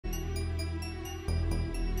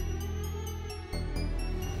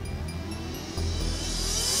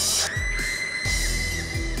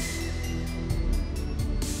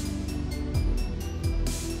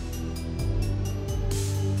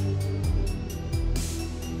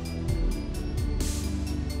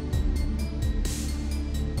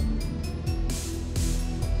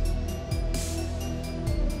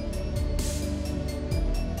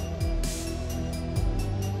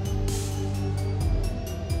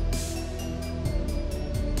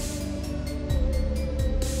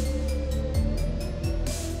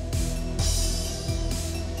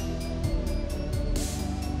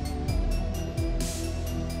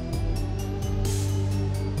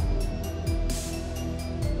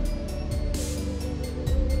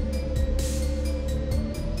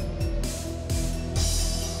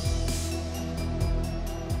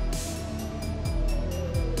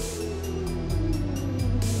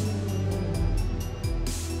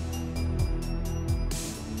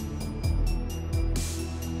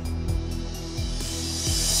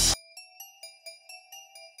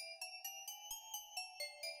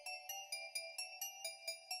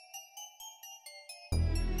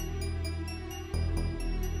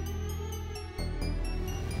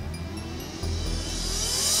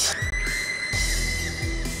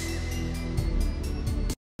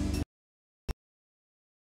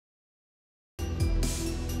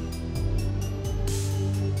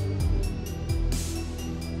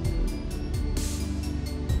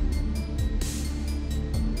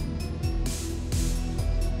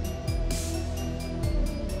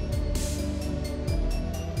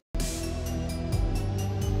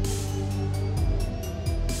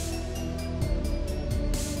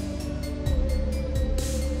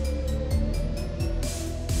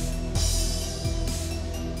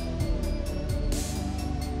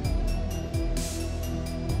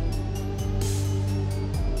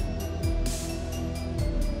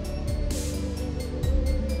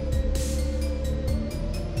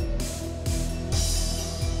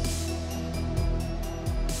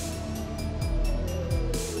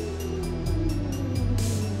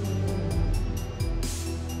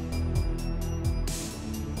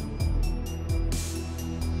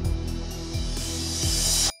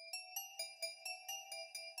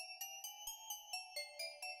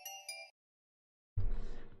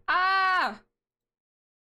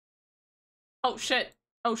Oh shit.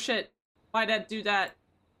 Oh shit. Why'd I do that?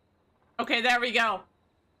 Okay, there we go.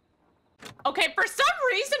 Okay, for some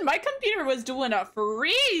reason my computer was doing a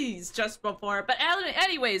freeze just before. But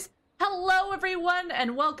anyways, hello everyone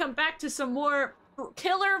and welcome back to some more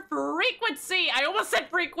Killer Frequency. I almost said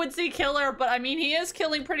Frequency Killer, but I mean he is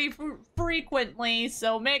killing pretty frequently,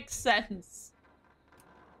 so makes sense.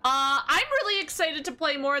 I'm really excited to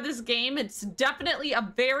play more of this game. It's definitely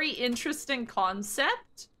a very interesting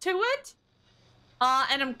concept to it.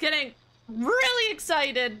 And I'm getting really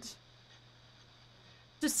excited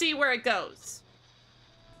to see where it goes.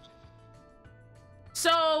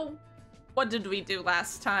 So, what did we do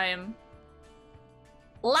last time?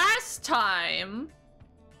 Last time,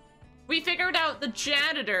 we figured out the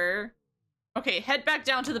janitor... Okay, head back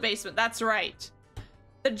down to the basement, that's right.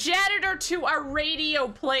 The janitor to our radio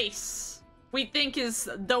place, we think is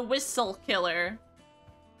the whistle killer.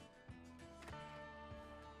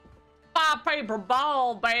 Paper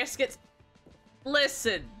ball baskets.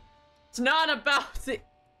 Listen, it's not about the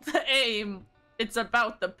aim, it's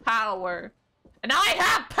about the power. And I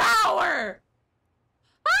have power!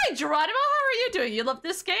 Hi, Geronimo, how are you doing? You love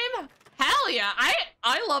this game? Hell yeah,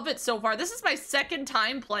 I love it so far. This is my second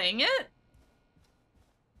time playing it.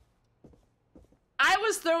 I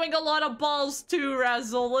was throwing a lot of balls too,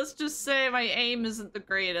 Razzle. Let's just say my aim isn't the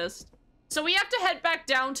greatest. So we have to head back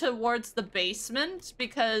down towards the basement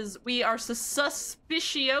because we are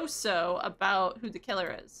suspicioso about who the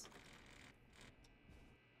killer is.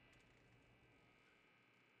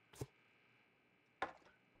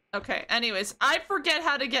 Okay, anyways, I forget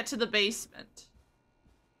how to get to the basement.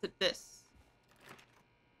 To this.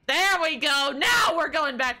 There we go! Now we're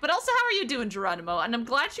going back! But also, how are you doing, Geronimo? And I'm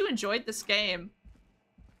glad you enjoyed this game.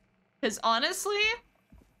 Because honestly,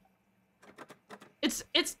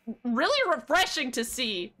 it's really refreshing to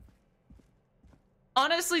see.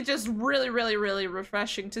 Honestly, just really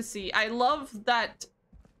refreshing to see. I love that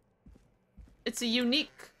it's a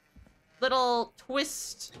unique little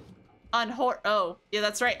twist on horror. Oh, yeah,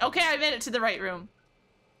 that's right. Okay, I made it to the right room.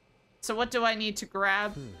 So what do I need to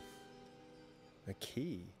grab? A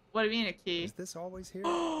key? What do you mean a key? Is this always here?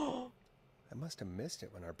 I must have missed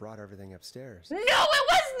it when I brought everything upstairs. No, it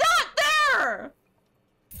was not there!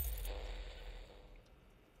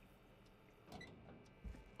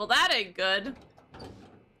 Well, that ain't good.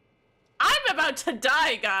 I'm about to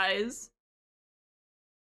die, guys.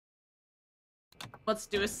 Let's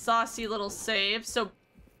do a saucy little save. So,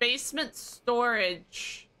 basement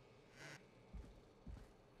storage.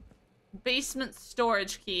 Basement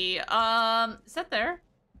storage key. Is that there?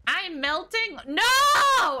 I'm melting?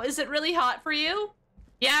 No! Is it really hot for you?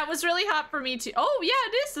 Yeah, it was really hot for me too. Oh, yeah,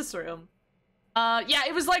 it is this room. Yeah,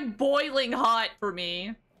 it was like boiling hot for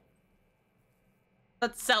me.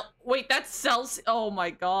 That's wait, that's Celsius. Oh my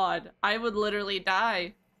god. I would literally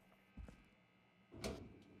die.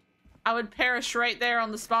 I would perish right there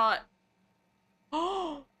on the spot.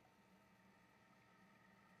 Oh.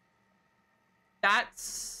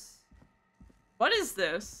 That's... What is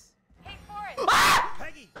this? Hey, Forrest! Ah!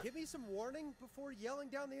 Peggy, give me some warning before yelling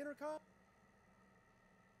down the intercom.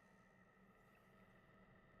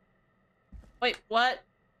 Wait, what?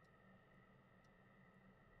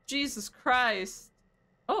 Jesus Christ.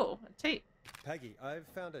 Oh, a tape. Peggy, I've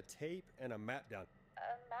found a tape and a map down. A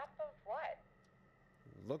map of what?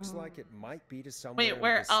 Looks like it might be to somewhere. Wait,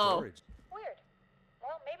 where? In the Oh. storage. Weird.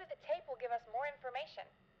 Well, maybe the tape will give us more information.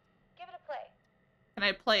 Give it a play. Can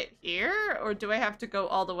I play it here? Or do I have to go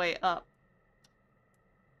all the way up?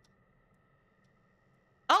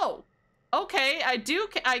 Oh. Okay, I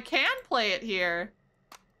can play it here.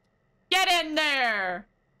 Get in there!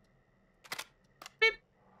 Beep.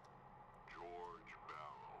 George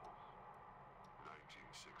Barrow,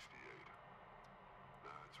 1968.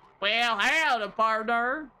 That's when Well, howdy,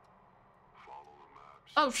 partner. follow the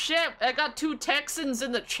maps. Oh shit, I got 2 Texans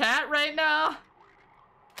in the chat right now.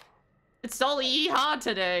 It's all yeehaw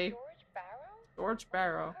today. George Barrow? George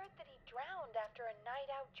Barrow. I heard that he drowned after a night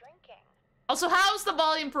out drinking. Also, how's the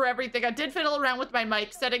volume for everything? I did fiddle around with my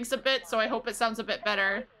mic settings a bit, so I hope it sounds a bit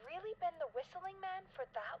better. Have you really been the whistling man for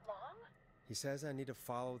that long? He says I need to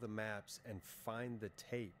follow the maps and find the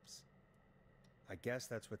tapes. I guess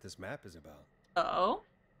that's what this map is about. Uh-oh.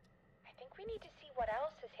 I think we need to see what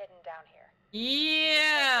else is hidden down here.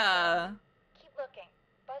 Yeah. Keep looking.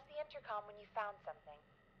 Buzz the intercom when you found something.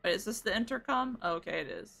 Wait, is this the intercom? Oh, okay, it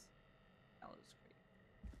is. That looks great.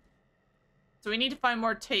 So we need to find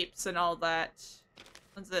more tapes and all that.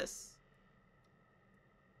 What's this?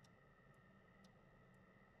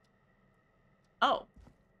 Oh.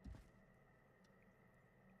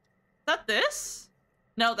 Is that this?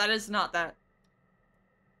 No, that is not that.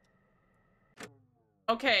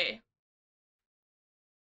 Okay.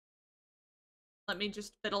 Let me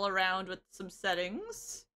just fiddle around with some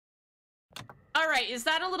settings. Alright, is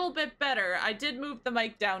that a little bit better? I did move the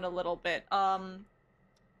mic down a little bit. I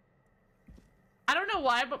don't know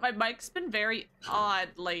why, but my mic's been very odd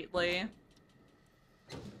lately.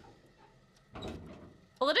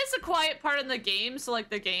 Well, it is a quiet part in the game, so, like,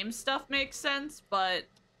 the game stuff makes sense, but...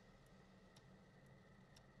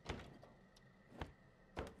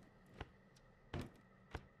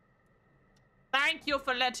 Thank you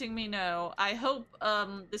for letting me know. I hope,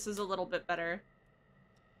 this is a little bit better.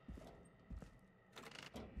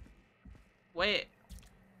 Wait.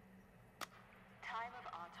 Time of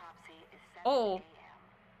autopsy is 7 Oh. a.m.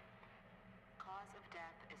 Cause of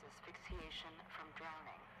death is asphyxiation from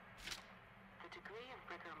drowning. The degree of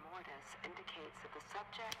rigor mortis indicates that the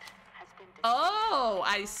subject has been deceased Oh, for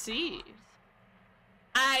I 12 see. hours.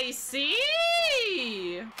 I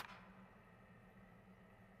see!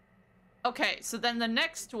 Okay, so then the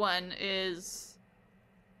next one is...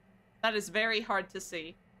 That is very hard to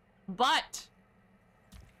see. But...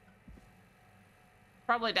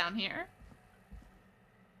 Probably down here.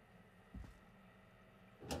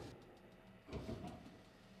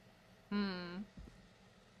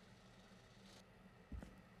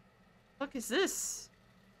 What is this?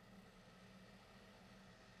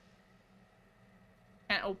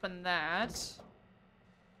 Can't open that.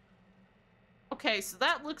 Okay, so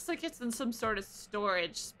that looks like it's in some sort of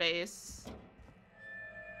storage space.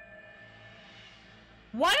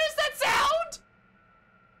 What is that sound?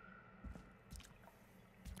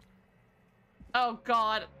 Oh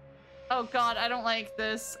god. Oh god, I don't like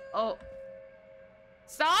this. Oh.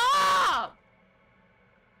 Stop!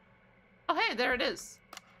 Oh hey, there it is.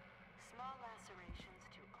 Small lacerations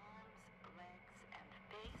to arms, legs, and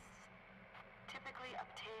face, typically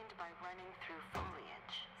obtained by running through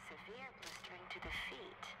foliage. Severe blistering to the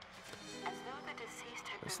feet, as though the deceased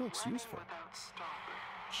had This been looks running useful. without stopping.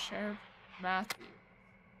 Sheriff Matthews.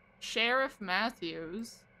 Sheriff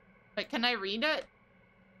Matthews. Wait, can I read it?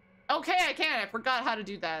 Okay, I can. I forgot how to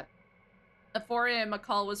do that. At 4 a.m., a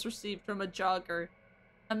call was received from a jogger,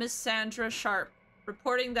 a Miss Sandra Sharp,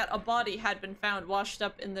 reporting that a body had been found washed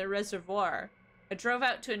up in the reservoir. I drove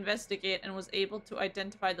out to investigate and was able to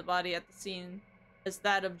identify the body at the scene as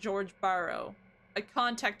that of George Barrow. I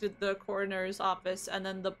contacted the coroner's office and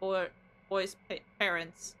then the boy's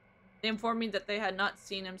parents. They informed me that they had not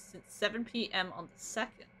seen him since 7 p.m. on the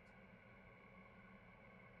 2nd.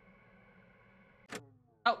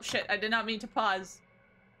 Oh shit, I did not mean to pause.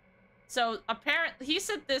 So apparently he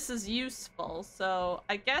said this is useful, so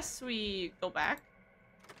I guess we go back.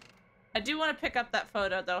 I do want to pick up that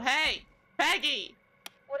photo though. Hey, Peggy!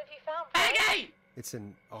 What have you found? Peggy! It's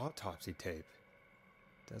an autopsy tape.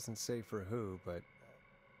 Doesn't say for who, but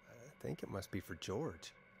I think it must be for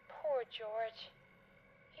George. Poor George.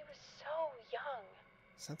 He was so young.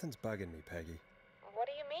 Something's bugging me, Peggy. What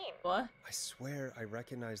do you mean? What? I swear I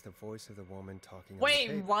recognize the voice of the woman talking on Wait,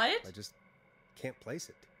 the tape. what? I just can't place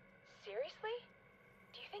it. Seriously?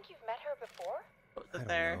 Do you think you've met her before? What I was it don't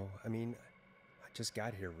there? know. I mean, I just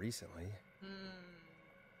got here recently.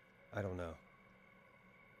 I don't know.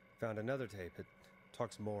 Found another tape. It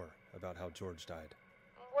talks more about how George died.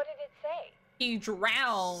 What did it say? He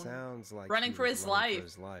drowned. Sounds like Running he for was his running life. For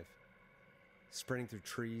his life. Sprinting through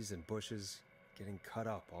trees and bushes, getting cut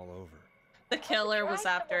up all over. The killer was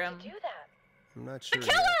Drive after him. someone to do that. I'm not The sure.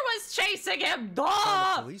 killer yet. was chasing him! Found a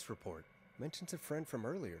Duh! police report. Mentions a friend from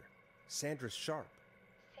earlier, Sandra Sharp.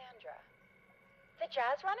 Sandra. The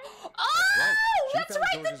jazz runner? Oh! Right. She That's found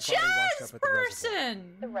right, the George's body washed jazz up at the reservoir.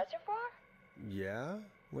 person! The reservoir? Yeah?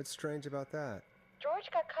 What's strange about that? George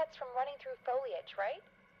got cuts from running through foliage, right?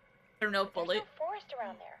 There's no There's bullet. no forest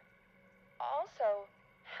around there. Also,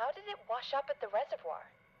 how did it wash up at the reservoir?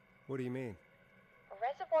 What do you mean?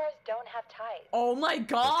 Reservoirs don't have tides. Oh my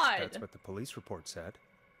god! That's what the police report said.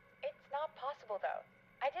 It's not possible, though.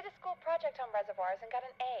 I did a school project on reservoirs and got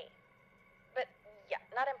an A. But, yeah,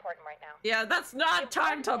 not important right now. Yeah, that's not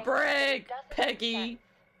time to break, Peggy.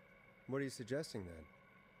 What are you suggesting then?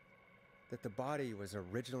 That the body was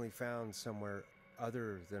originally found somewhere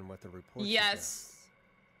other than what the report suggests? Yes.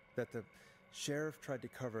 That the sheriff tried to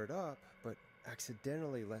cover it up, but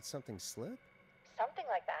accidentally let something slip? Something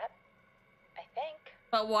like that. I think.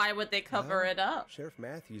 But why would they cover Well, it up? Sheriff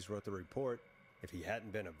Matthews wrote the report. If he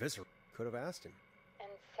hadn't been a viscer, could have asked him. And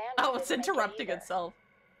Sandra Oh, it's didn't make it interrupting either. itself.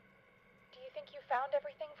 Do you think you found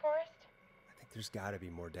everything, Forrest? I think there's got to be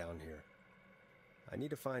more down here. I need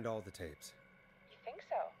to find all the tapes. You think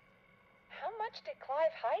so? How much did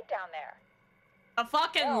Clive hide down there? A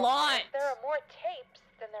fucking Well, lot! If there are more tapes,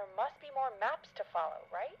 then there must be more maps to follow,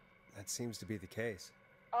 right? That seems to be the case.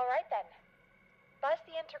 All right then. Buzz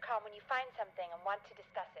the intercom when you find something and want to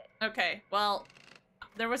discuss it. Okay, well,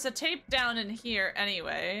 there was a tape down in here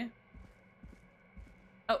anyway.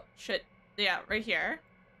 Oh, shit. Yeah, right here.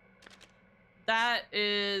 That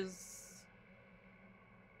is...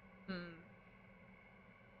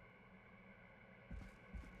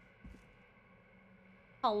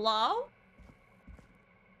 Hello?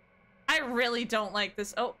 I really don't like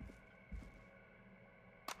this. Oh.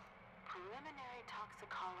 Preliminary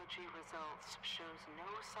toxicology results shows no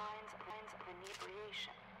signs of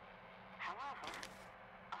inebriation. However,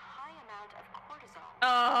 a high amount of cortisol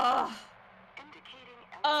indicating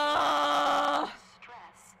elevated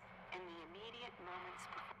stress in the immediate moments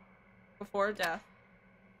before death.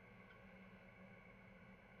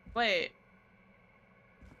 Wait.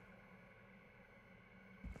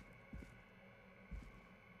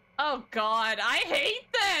 Oh god, I hate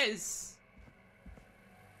this!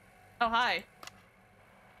 Oh, hi.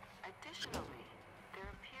 Additionally, there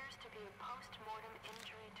appears to be a post-mortem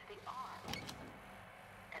injury to the arm.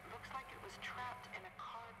 It looks like it was trapped in a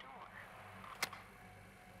car door.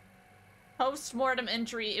 Post-mortem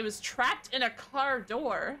injury, it was trapped in a car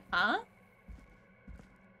door. Huh?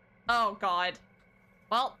 Oh god.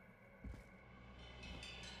 Well.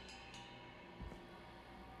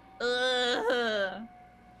 Ugh.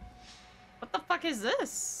 What the fuck is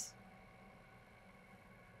this?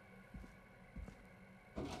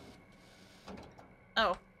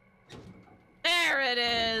 Oh. There it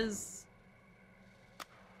is!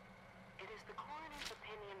 It is the coroner's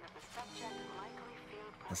opinion that the subject likely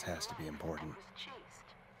feared This has to be important. and was chased,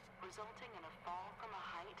 resulting in a fall from a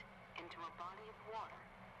height into a body of water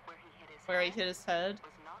where he hit his head,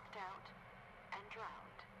 was knocked out, and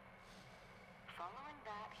drowned. Following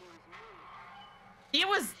that, he was moved. He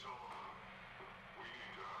was...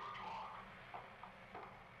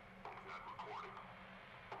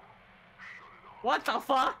 What the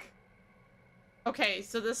fuck? Okay,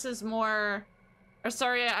 so this is more... Or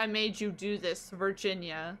sorry I made you do this,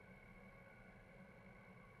 Virginia.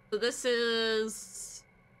 So this is...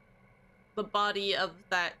 the body of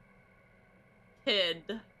that kid.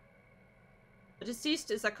 The deceased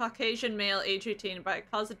is a Caucasian male, age 18, by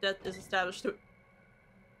cause of death is established to...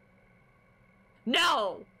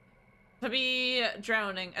 No! To be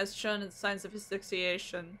drowning, as shown in signs of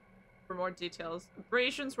asphyxiation. For more details.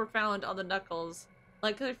 Abrasions were found on the knuckles,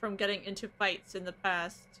 likely from getting into fights in the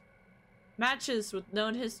past. Matches with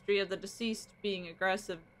known history of the deceased being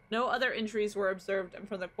aggressive. No other injuries were observed, and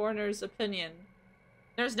from the coroner's opinion,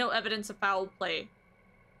 there's no evidence of foul play.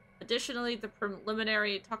 Additionally, the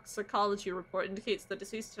preliminary toxicology report indicates the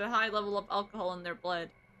deceased had a high level of alcohol in their blood.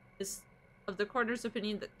 Is of the coroner's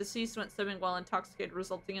opinion that the deceased went swimming while intoxicated,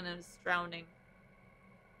 resulting in his drowning.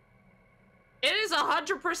 It is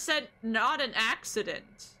 100% not an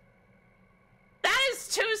accident. That is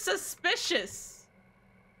too suspicious.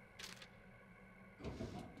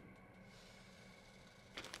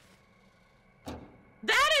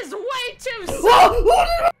 That is way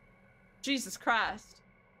too Jesus Christ.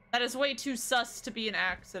 That is way too sus to be an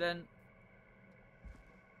accident.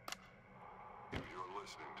 If you're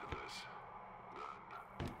listening to this, then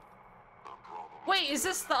I'm probably... Wait, is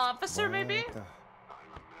this the officer, maybe? What the-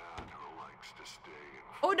 I'm a man who likes to stay in...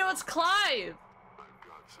 Oh no, it's Clive! I've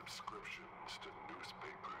got subscriptions to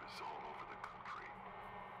newspapers all over the country.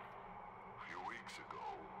 A few weeks ago,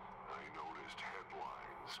 I noticed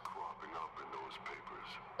headlines cropping up in those papers.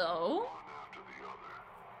 Oh? One after the other.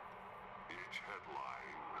 Each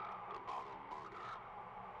headline about a murder.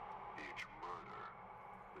 Each murder,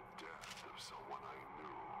 the death of someone I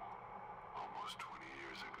knew almost 20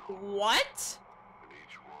 years ago. What? And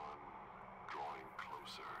each one drawing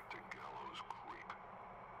closer to Gallows Creek.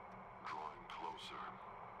 Drawing closer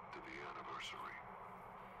to the anniversary.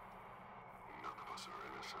 None of us are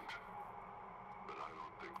innocent. But I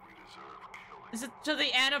don't think we deserve killing. Is it to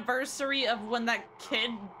the anniversary of when that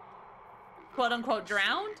kid, quote unquote,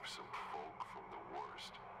 drowned? Save some folk from the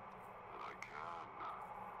worst that I can.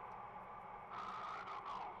 I don't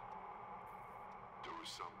know. Do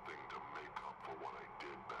something to make up for what I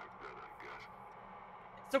did back then, I guess.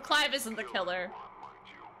 So Clive isn't the killer. One, mind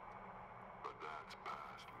you. But that's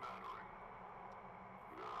past mattering.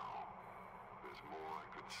 Now, there's more I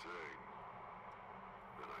could say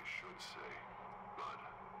than I should say, but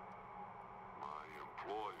my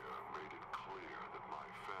employer made it clear that my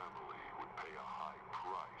family would pay a high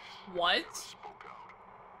price. What? If I spoke out.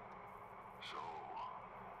 So,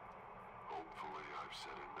 hopefully I've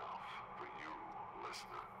said enough for you,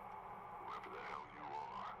 listener, whoever the hell you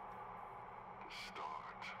are, to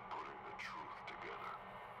start putting the truth together.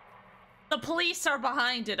 The police are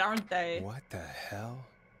behind it, aren't they? What the hell?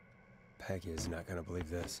 Peggy is not gonna believe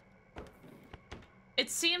this. It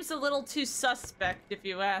seems a little too suspect, if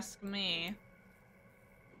you ask me.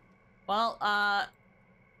 Well,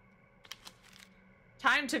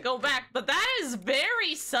 time to go back, but that is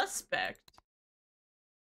very suspect.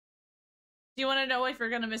 Do you want to know if you're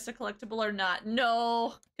gonna miss a collectible or not?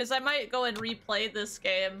 No, because I might go and replay this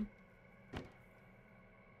game.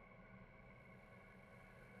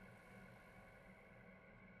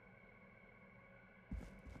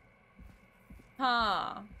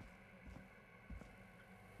 Huh.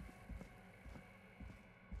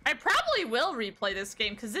 I probably will replay this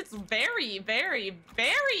game because it's very, very,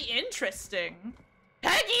 very interesting.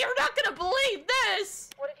 Peggy, you're not gonna believe this!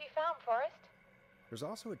 What have you found, Forrest? There's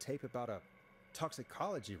also a tape about a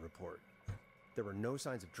toxicology report. There were no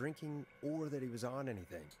signs of drinking or that he was on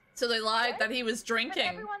anything. So they lied What? that he was But drinking.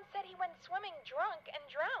 everyone said he went swimming drunk and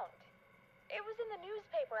drowned. It was in the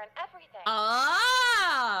newspaper and everything.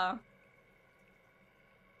 Ah!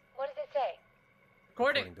 What does it say?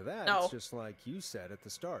 According to that, no. it's just like you said at the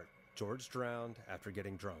start. George drowned after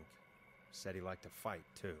getting drunk. Said he liked to fight,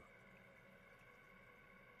 too.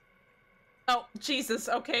 Oh, Jesus,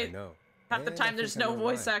 okay. I know. Half the And I time think there's I no know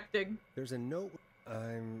voice why. acting. There's a note.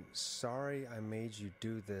 I'm sorry I made you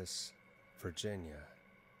do this, Virginia.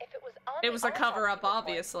 If it was on It the was a autopsy cover-up, report,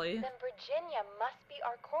 obviously. Then Virginia must be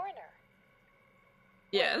our coroner.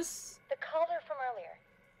 Yes. The caller from earlier.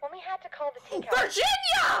 When we had to call the takeout.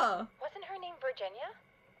 Virginia! Wasn't her name Virginia?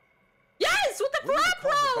 Yes, with the We need to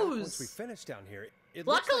call her back flat once we rose! finish down here. It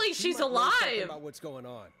looks Luckily, like she she's might know something alive. about what's going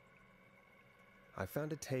on. I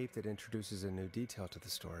found a tape that introduces a new detail to the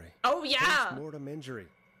story. Oh, yeah! Post-mortem injury.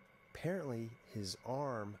 Apparently, his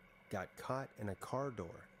arm got caught in a car door.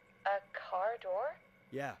 A car door?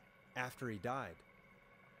 Yeah, after he died.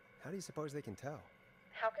 How do you suppose they can tell?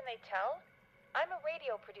 How can they tell? I'm a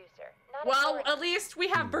radio producer, not a Well, coroner. at least we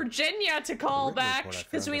have Virginia to call The written back, report I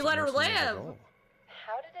because found we doesn't let her mention it at live. all.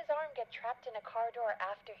 How did his arm get trapped in a car door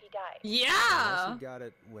after he died? Yeah! Unless he got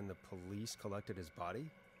it when the police collected his body?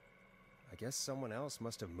 I guess someone else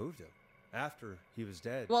must have moved him after he was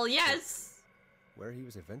dead. Well, yes. Where he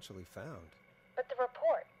was eventually found. But the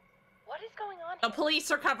report. What is going on The here? police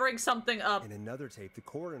are covering something up. In another tape, the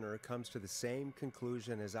coroner comes to the same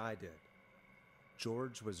conclusion as I did.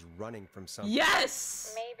 George was running from something.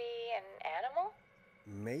 Yes! Maybe an animal?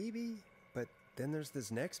 Maybe, but then there's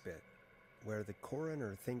this next bit where the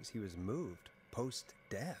coroner thinks he was moved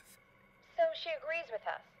post-death. So she agrees with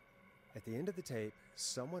us. At the end of the tape,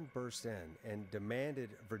 someone burst in and demanded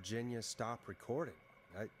Virginia stop recording.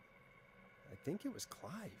 I think it was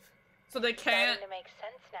Clive. So they can't, Starting to make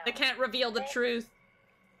sense now. they can't reveal the truth.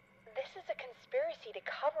 This is a conspiracy to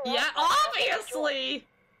cover Yeah, up. what happened to George. obviously!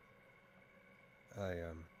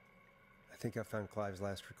 I think I found Clive's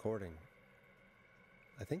last recording.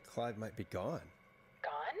 I think Clive might be gone.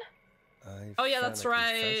 Gone? I Oh, yeah, found that's a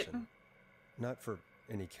right. confession. Not for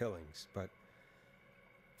any killings, but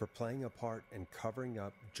for playing a part in covering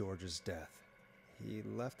up George's death. He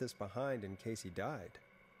left this behind in case he died.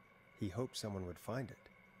 He hoped someone would find it.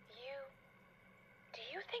 Do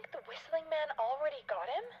you think the Whistling Man already got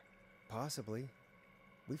him? Possibly.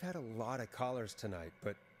 We've had a lot of callers tonight,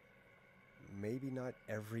 but maybe not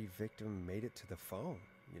every victim made it to the phone,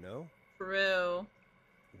 you know? True.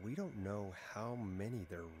 We don't know how many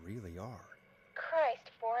there really are.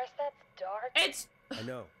 Christ, Forrest, that's dark. It's... I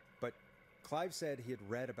know, but Clive said he had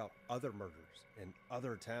read about other murders in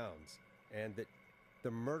other towns, and that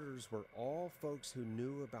the murders were all folks who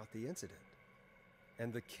knew about the incident.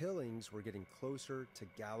 And the killings were getting closer to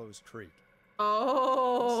Gallows Creek. He said he wanted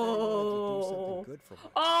to do something Oh. good for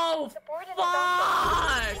once. Oh, The board in his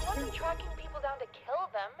office. He fuck! wasn't tracking people down to kill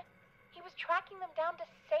them. He was tracking them down to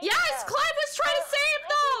save Yes, them. Clive was trying to How did he save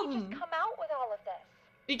them! just come out with all of this?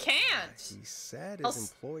 He can't. He said I'll his s-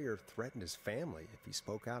 employer threatened his family if he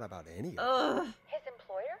spoke out about any of it. Ugh. His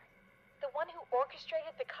employer? The one who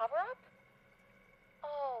orchestrated the cover-up?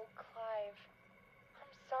 Oh, Clive.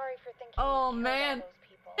 I'm sorry for thinking Oh, you killed man. all those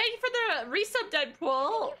people. Thank you for the resub, Think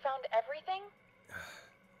Deadpool. you found everything?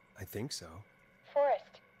 I think so.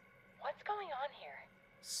 Forrest, what's going on here?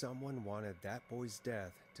 Someone wanted that boy's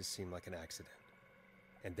death to seem like an accident.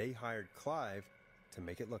 And they hired Clive to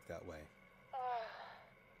make it look that way.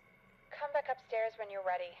 Come back upstairs when you're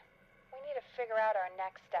ready. We need to figure out our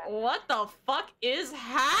next step. What the fuck is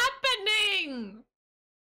happening?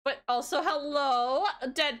 But also, hello,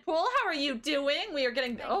 Deadpool. How are you doing? We are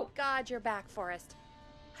getting... Thank Oh, God you're back, Forrest.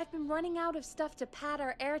 I've been running out of stuff to pad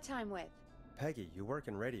our airtime with. Peggy, you work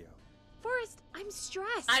in radio. Forrest, I'm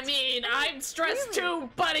stressed. I mean, I'm stressed really? too,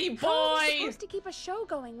 buddy How are we boy! supposed to keep a show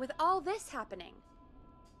going with all this happening?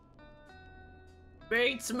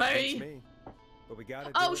 Beats Beats me! me. But we gotta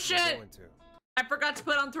do Oh, what we're shit. going to. I forgot to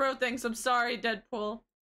put on throw things. I'm sorry, Deadpool.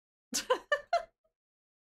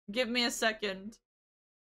 Give me a second.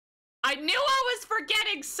 I knew I was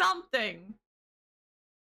forgetting something!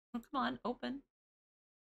 Oh, come on, open.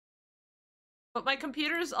 But my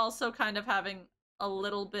computer's also kind of having a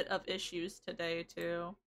little bit of issues today,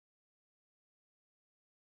 too.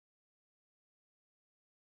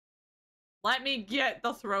 Let me get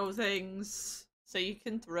the throw things, so you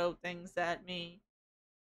can throw things at me.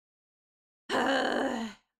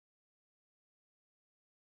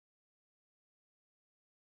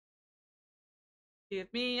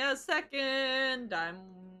 Give me a second, I'm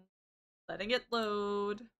letting it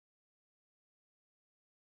load.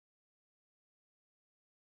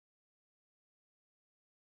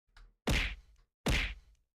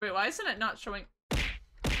 Wait, why isn't it not showing?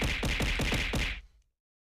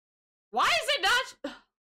 Why is it not?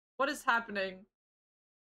 What is happening?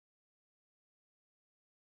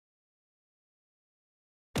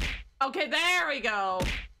 Okay, there we go.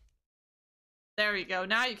 There we go.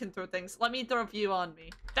 Now you can throw things. Let me throw a few on me.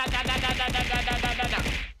 Da, da, da, da, da, da, da, da, da, da, da.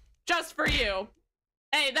 Just for you.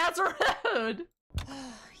 Hey, that's rude.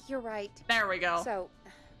 You're right. There we go. So,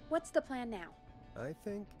 what's the plan now? I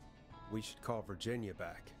think we should call Virginia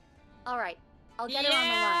back. All right, I'll get her on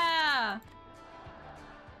the line.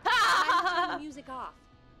 Time to turn the music off.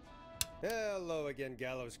 Hello again,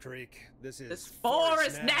 Gallows Creek. This is This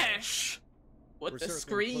Forrest Nash with We're the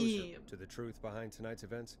circling closer scream. to the truth behind tonight's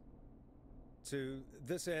events. To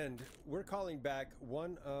this end, we're calling back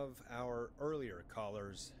one of our earlier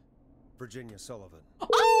callers, Virginia Sullivan.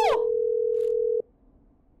 Oh!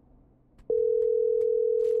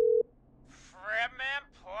 Fratman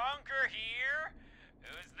Plunker here.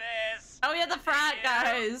 Who's this? Oh yeah, the frat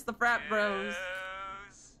guys, the frat bros.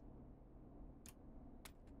 Goose.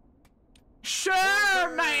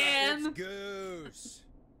 Sure, man. It's Goose.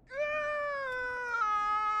 Goose!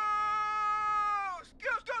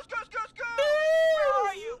 Where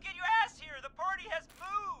are you? Get your ass here. The party has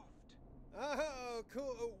moved. Oh,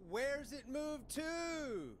 cool. Where's it moved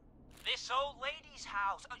to? This old lady's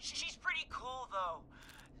house. She's pretty cool, though.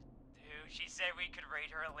 Dude, she said we could rate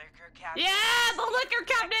her a liquor cabinet. Yeah, the liquor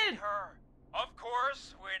cabinet. Her. Of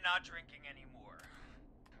course, we're not drinking anymore.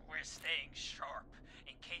 We're staying sharp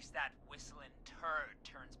in case that whistling turd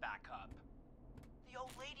turns back up. The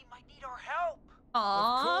old lady might need our help.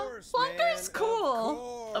 Aww, Of course, Plunker's man,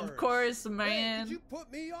 cool. of course, Hey, man. did you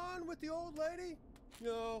put me on with the old lady?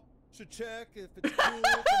 No, should check if it's cool for me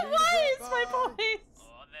to Why is drop my by. voice?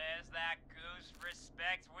 Oh, there's that goose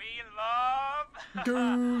respect we love.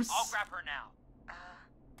 Goose. I'll grab her now.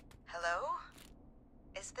 Hello?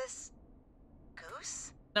 Is this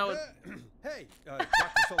Goose? No, Hey, Dr.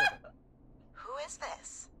 Sullivan. Who is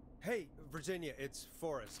this? Hey, Virginia, it's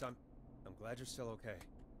Forrest. I'm glad you're still okay.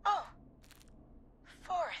 Oh,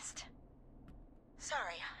 Forrest.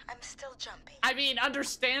 Sorry, I'm still jumpy. I mean,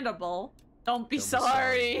 understandable. Don't be Don't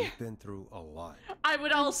sorry. You've been through a lot. I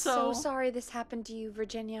would I'm also. so sorry this happened to you,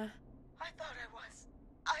 Virginia. I thought I was.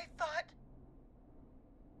 I thought.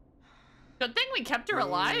 Good thing we kept her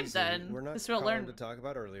alive Easy. then. We're not This will calling learn. to talk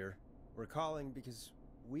about earlier. We're calling because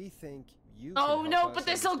we think you. Oh, can no, help but us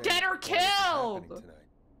this'll get understand her why this is happening killed. tonight.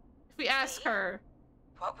 If we ask her.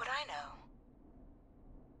 What would I know?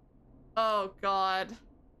 Oh god.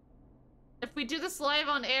 If we do this live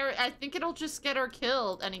on air, I think it'll just get her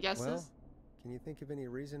killed. Any guesses? Well, can you think of any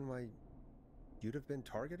reason why you'd have been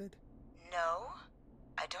targeted? No,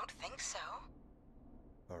 I don't think so.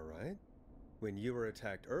 All right. When you were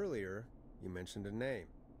attacked earlier, you mentioned a name.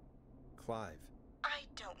 Clive. I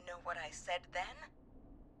don't know what I said then.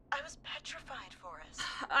 I was petrified, Forrest.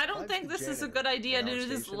 I don't Clive's think the this is a janitor good idea at to our do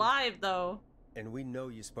this station. live, though. And we know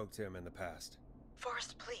you spoke to him in the past.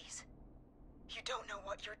 Forrest, please. You don't know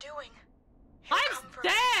what you're doing. He'll I'm come for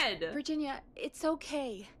us. dead! Virginia, it's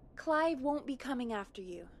okay. Clive won't be coming after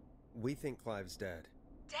you. We think Clive's dead.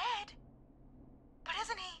 Dead? But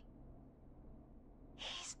isn't he?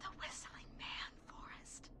 He's the whistling man,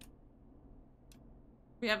 Forrest.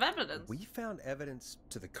 We have evidence. We found evidence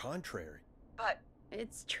to the contrary. But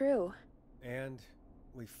It's true. And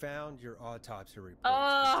we found your autopsy report.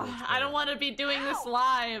 I don't want to be doing this How?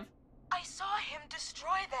 live. I saw him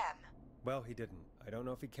destroy them. Well, he didn't. I don't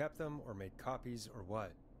know if he kept them or made copies or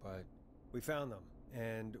what, but we found them.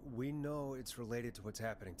 And we know it's related to what's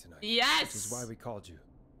happening tonight. Yes! Which is why we called you.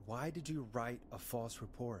 Why did you write a false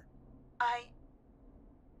report?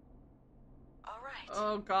 All right.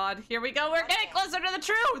 Oh god, here we go. We're getting closer to the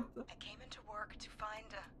truth. I came into work to find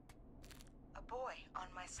a boy on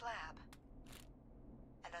my slab.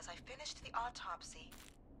 And as I finished the autopsy,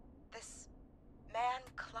 this man,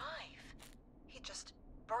 Clive, he just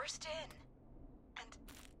burst in. And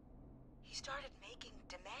he started making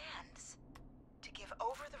demands to give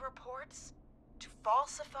over the reports, to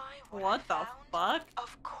falsify what I found. What the fuck?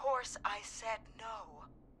 Of course I said no.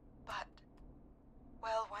 But,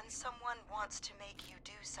 well, when someone wants to make you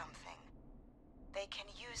do something, they can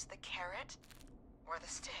use the carrot or the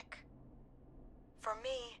stick. For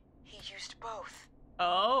me, he used both.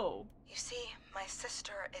 Oh. You see, my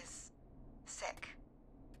sister is sick.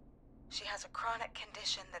 She has a chronic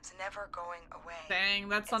condition that's never going away. Dang,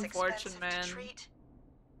 that's unfortunate, man. Expensive to treat,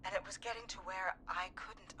 and it was getting to where I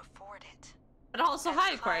couldn't afford it. But also, And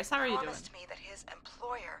hi, Aquarius. How are you doing? promised me that his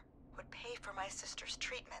employer would pay for my sister's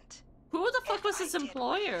treatment. Who the fuck If was I his did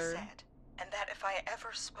what he employer? said, and that if I ever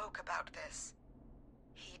spoke about this,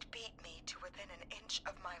 he'd beat me to within an inch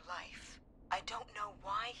of my life. I don't know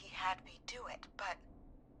why he had me do it, but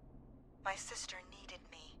my sister needed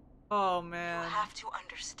me. Oh, man. You have to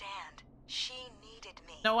understand. She needed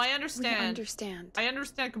me. No, I understand. We understand. I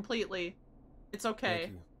understand completely. It's okay.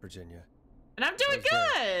 Thank you, Virginia. And I'm doing That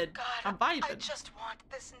was great. good. God, I'm vibing. I just want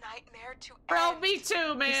this nightmare to Bro, end. me too,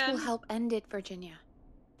 This man. will help end it, Virginia.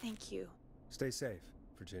 Thank you. Stay safe,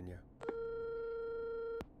 Virginia.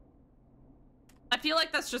 I feel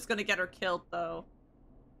like that's just gonna get her killed, though.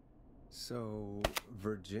 So,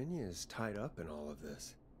 Virginia's tied up in all of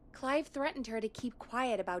this. Clive threatened her to keep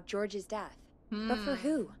quiet about George's death. But for Hmm.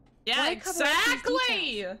 who? Yeah, Why cover up these exactly.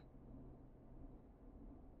 details?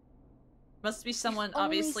 Must be someone If only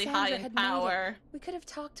obviously Sandra high in had made it. power. We could have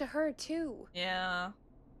talked to her too. Yeah.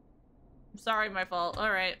 I'm sorry, my fault.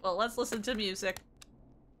 All right, well, let's listen to music.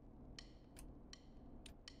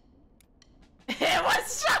 It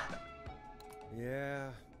was Yeah.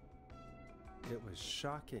 It was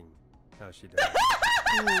shocking how she died.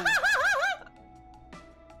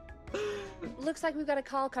 Looks like we've got a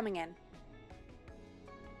call coming in.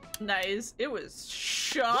 Nice. It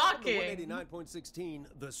was Welcome to shocking. 189.16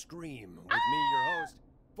 The Scream with me, your host,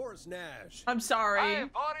 Forrest Nash. I'm sorry. Hi,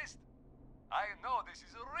 Forrest. I know this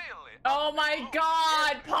is really. Oh my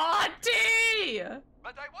god, Ponty!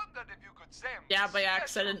 But I wondered if you could send Yeah, me by a special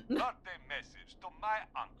accident. birthday message to my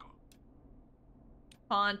uncle.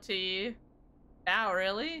 Ponty. Now,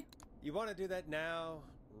 really? You want to do that now?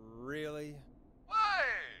 Really? Why?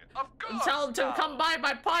 Of course. Tell him to now. come by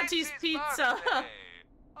my Ponty's It's his Pizza. birthday.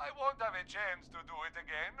 I won't have a chance to do it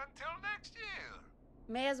again until next year.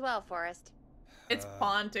 May as well, Forrest. It's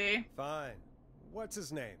Ponty. Fine. What's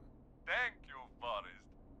his name? Thank you, Forrest.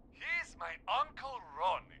 He's my Uncle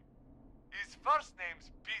Ronnie. His first name's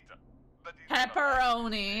Peter, but he's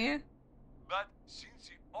Pepperoni. But since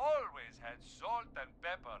he always had salt and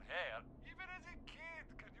pepper hair, even as a kid,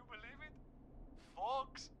 can you believe it?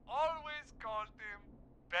 Folks always called him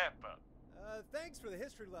Pepper. Thanks for the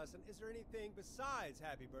history lesson. Is there anything besides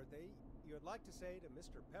happy birthday you would like to say to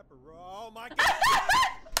Mr. Pepper? Oh my God!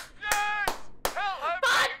 Yes! Tell him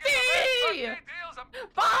Bunty!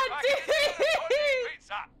 Bunty!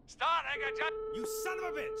 Pizza! Starting at You son of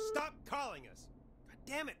a bitch! Stop calling us! God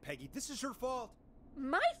damn it, Peggy! This is your fault.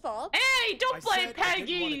 My fault? Hey, don't I blame said I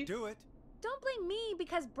didn't want to Peggy. do it. Don't blame me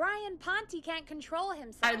because Brian Ponty can't control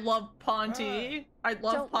himself. I love Ponty. I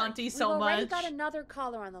love Don't Ponty worry. so We've already much. got another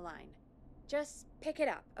caller on the line. Just pick it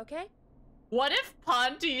up, okay? What if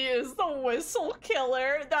Ponty is the whistle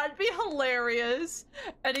killer? That'd be hilarious.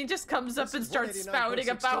 And he just comes up This and is starts spouting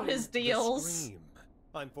 189.16 about his The deals. Scream.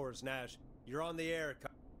 I'm Forrest Nash. You're on the air.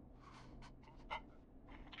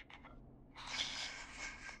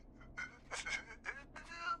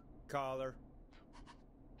 Caller.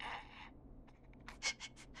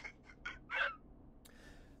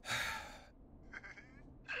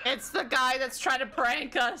 It's the guy that's trying to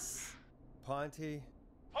prank us. Ponty.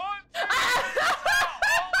 Punch!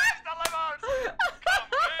 Always delivers! Come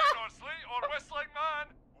rain or sleet or whistling man,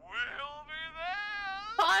 we'll be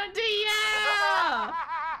there! Ponty, yeah!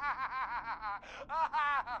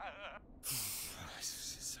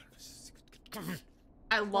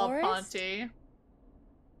 I love Forrest? Ponty.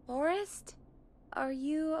 Forrest? Are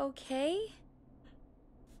you okay?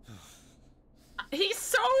 He's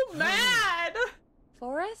so mad!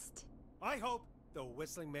 Forrest? I hope the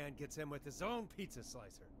whistling man gets him with his own pizza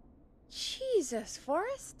slicer. Jesus,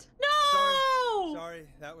 Forrest? No! Sorry,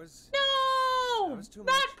 that was... No! That was too Not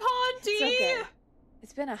much. Ponty! It's okay.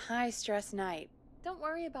 It's been a high-stress night. Don't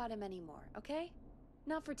worry about him anymore, okay?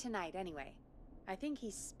 Not for tonight, anyway. I think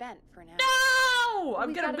he's spent for now. No! I'm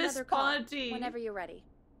We've gonna got miss another call Ponty. Whenever you're ready.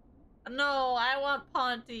 No, I want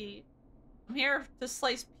Ponty. I'm here to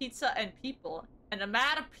slice pizza and people, and I'm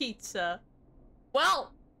out of pizza.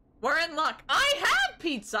 Well, we're in luck. I have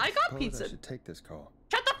pizza. I got pizza. I should take this call.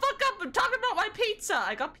 Shut the fuck up! I'm talking about my pizza.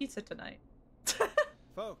 I got pizza tonight.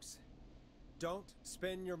 Folks, don't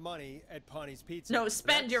spend your money at Ponty's Pizza. No,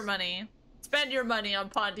 spend your money. Spend your money on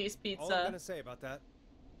Ponty's Pizza. All I'm gonna say about that.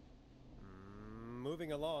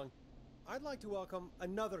 Moving along, I'd like to welcome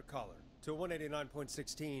another caller to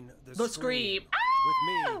 189.16 The Scream.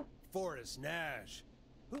 With me, Forrest Nash.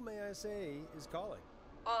 Who, may I say, is calling?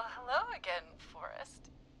 Well, hello again,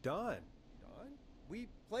 Forrest. Dawn. Dawn? We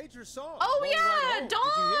played your song. Oh Roll yeah, Right Home. Did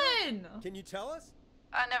you hear it? Dawn! Can you tell us?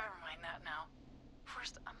 Never mind that now.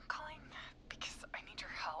 First, I'm calling because I need your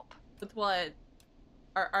help. With what?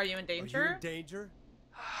 Are you in danger? Are you in danger?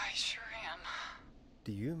 I sure am.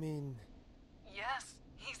 Do you mean... Yes,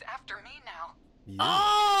 he's after me now. you?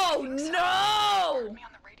 Oh Heard no! me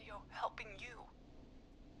on the radio helping you.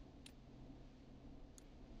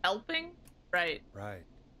 Helping? Right. Right.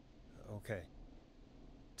 Okay.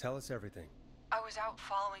 Tell us everything. I was out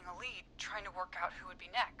following a lead, trying to work out who would be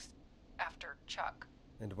next, after Chuck.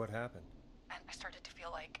 And what happened? And I started to feel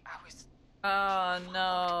like I was... Oh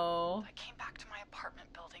no. I came back to my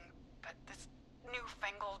apartment building, but this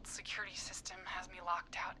newfangled security system has me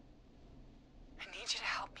locked out. I need you to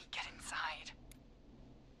help me get inside.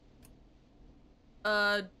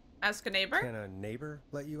 Ask a neighbor? Can a neighbor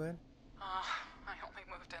let you in? I only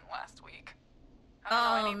moved in last week. I don't know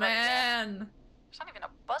Oh anybody yet. man. There's not even a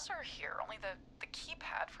buzzer here, only the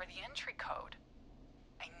keypad for the entry code.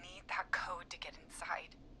 I need that code to get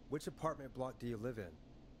inside. Which apartment block do you live in?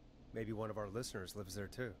 Maybe one of our listeners lives there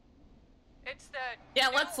too. It's the Yeah,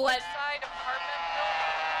 new let's let- Westside apartment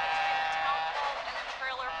building between the town hall and the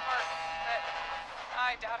trailer park. But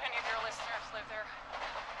I doubt any of your listeners live there.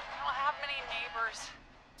 I don't have many neighbors.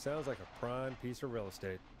 Sounds like a prime piece of real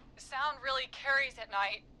estate. The sound really carries at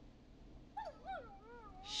night.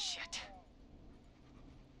 Shit.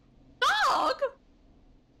 Dog?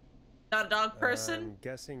 Not a dog person? I'm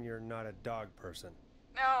guessing you're not a dog person.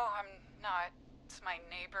 No, I'm not. It's my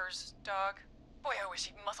neighbor's dog. Boy, I wish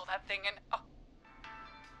he'd muzzle that thing in. Oh.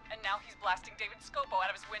 And now he's blasting David Scopo out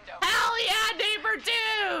of his window. Hell yeah, neighbor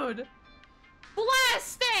dude!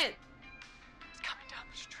 Blast it! He's coming down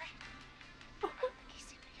the street. I don't think he's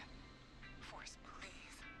seen me yet. Forrest,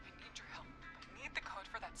 please. I need your help. I need the code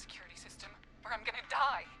for that security system, or I'm gonna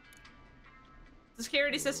die. The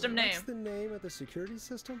security system name. What's the name of the security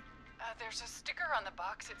system? There's a sticker on the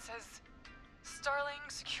box. It says Starling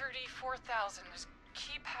Security 4000. There's a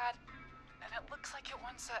keypad, and it looks like it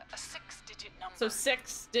wants a 6-digit number. So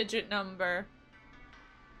 6-digit number.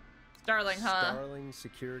 Starling, huh? Starling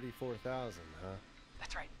Security 4000, huh?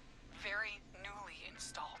 That's right. Very newly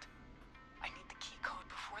installed. I need the key code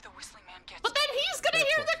before the Whistling Man gets. But then he's gonna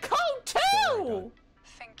hear the code Don't worry, too!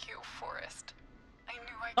 Thank you, Forrest. I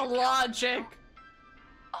knew I The could count on logic. you.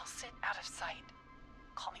 I'll sit out of sight.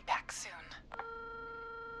 Call me back soon.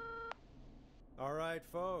 All right,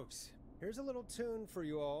 folks. Here's a little tune for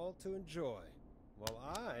you all to enjoy while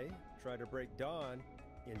I try to break Dawn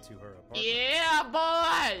into her apartment. Yeah,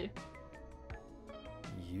 boy!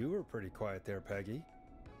 You were pretty quiet there, Peggy.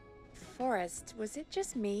 Forrest, was it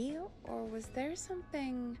just me, or was there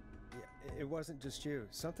something... Yeah, it wasn't just you.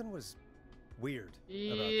 Something was weird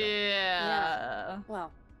about that. Yeah.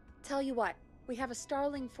 Well, tell you what, we have a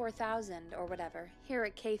Starling 4000 or whatever here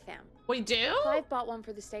at KFAM. We do? Clive bought one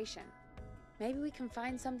for the station. Maybe we can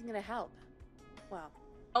find something to help. Well,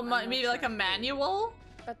 Oh, I'm not maybe like a sure who, manual?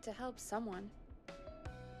 but to help someone.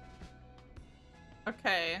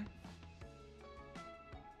 Okay.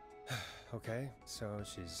 Okay, so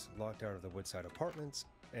she's locked out of the Woodside Apartments,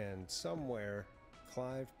 and somewhere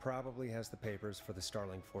Clive probably has the papers for the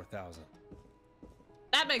Starling 4000.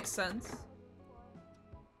 That makes sense.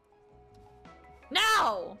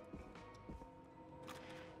 Now!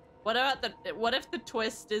 What about the- what if the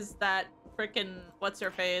twist is that frickin' what's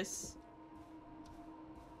her face?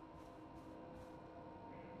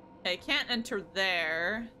 Okay, can't enter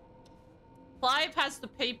there. Clive has the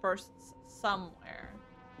papers somewhere.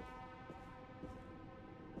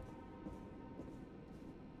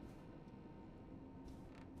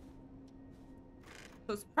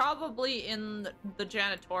 So it's probably in the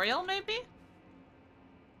janitorial, maybe?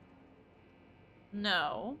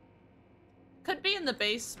 No. Could be in the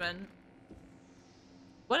basement.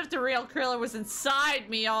 What if the real killer was inside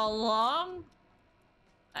me all along?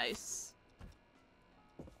 Nice.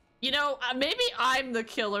 You know, maybe I'm the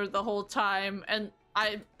killer the whole time, and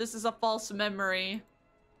this is a false memory.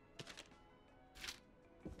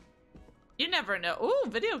 You never know. Ooh,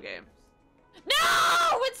 video games.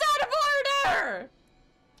 No! It's out of order!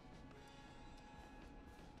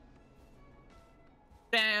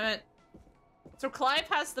 Damn it. So Clive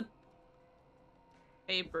has the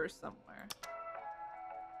paper somewhere.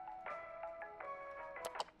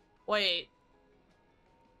 Wait.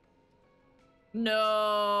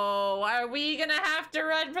 No. Are we gonna have to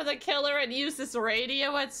run for the killer and use this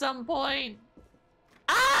radio at some point?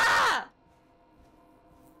 Ah!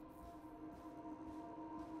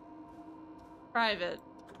 Private.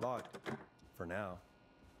 Locked. For now.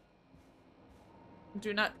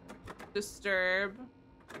 Do not disturb.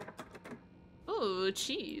 Ooh,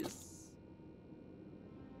 cheese.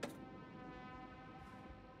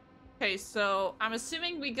 Okay, so I'm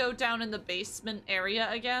assuming we go down in the basement area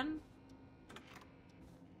again.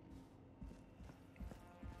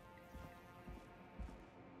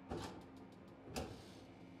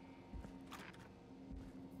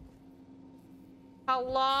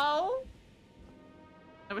 Hello?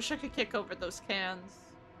 I wish I could kick over those cans.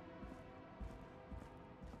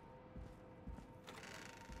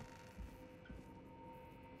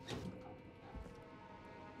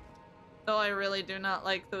 Though I really do not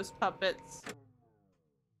like those puppets.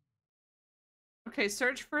 Okay,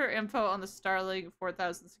 search for info on the Starlink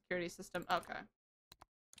 4000 security system. Okay.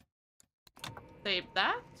 Save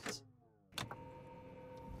that.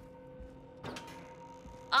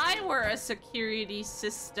 I were a security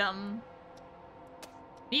system.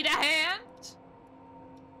 Need a hand?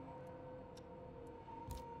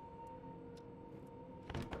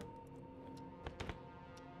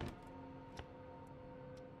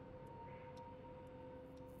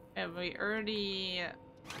 And we already...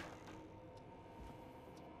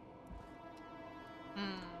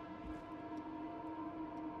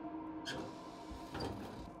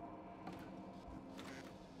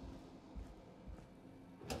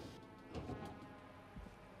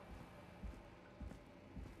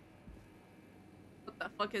 What the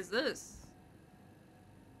fuck is this?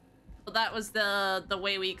 Well, that was the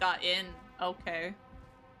way we got in. Okay.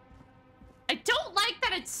 I don't like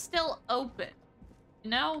that it's still open. You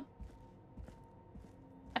know?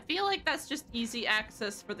 I feel like that's just easy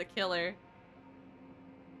access for the killer.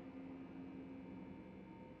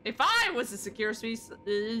 If I was a secure space,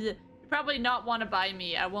 you'd probably not want to buy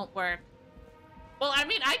me. I won't work. Well, I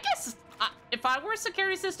mean, I guess if I were a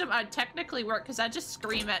security system, I'd technically work because I'd just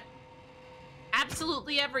scream at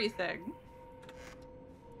absolutely everything.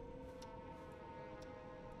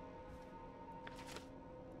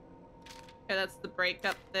 Okay, that's the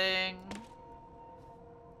breakup thing.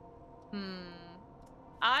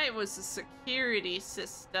 I was a security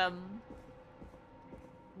system.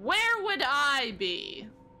 Where would I be?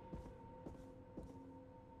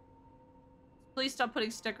 Please stop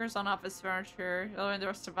putting stickers on office furniture. Lowering the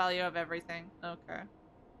rest of value of everything. Okay.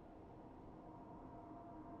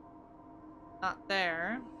 Not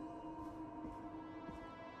there.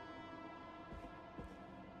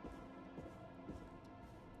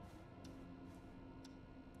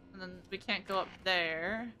 And then we can't go up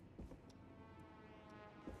there.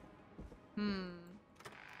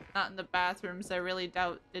 Not in the bathrooms. I really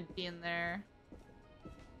doubt it'd be in there.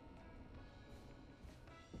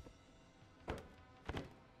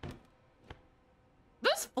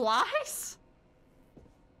 This flies?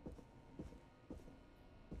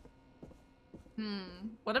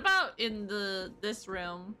 What about in this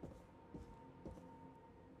room?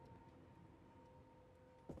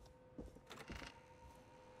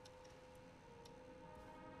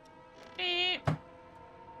 Beep.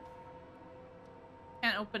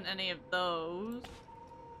 Can't open any of those.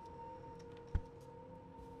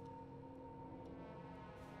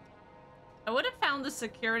 I would have found the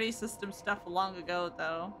security system stuff long ago,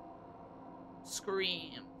 though.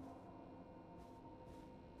 Scream.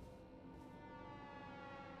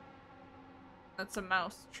 That's a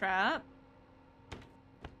mouse trap.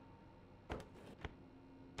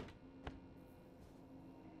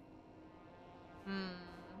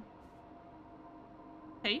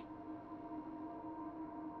 Hey?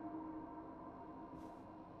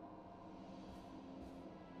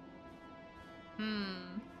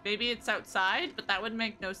 Maybe it's outside, but that would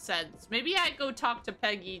make no sense. Maybe I'd go talk to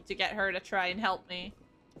Peggy to get her to try and help me.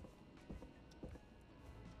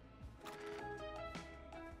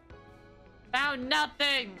 Found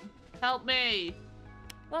nothing! Help me!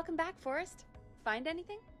 Welcome back, Forrest. Find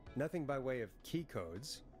anything? Nothing by way of key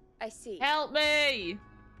codes. I see. Help me!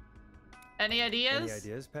 Any ideas? Any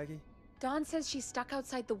ideas, Peggy? Dawn says she's stuck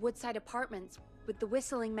outside the Woodside Apartments with the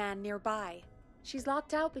whistling man nearby. She's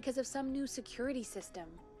locked out because of some new security system.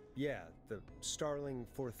 Yeah, the Starling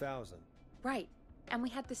 4000. Right. And we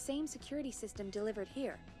had the same security system delivered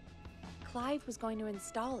here. Clive was going to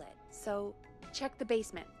install it, so check the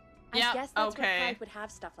basement. Yep, I guess that's where okay. Clive would have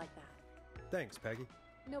stuff like that. Thanks, Peggy.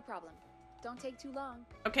 No problem. Don't take too long.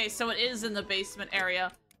 Okay, so it is in the basement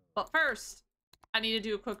area. But first, I need to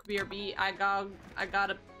do a quick BRB. I gotta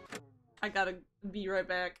be right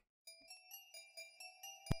back.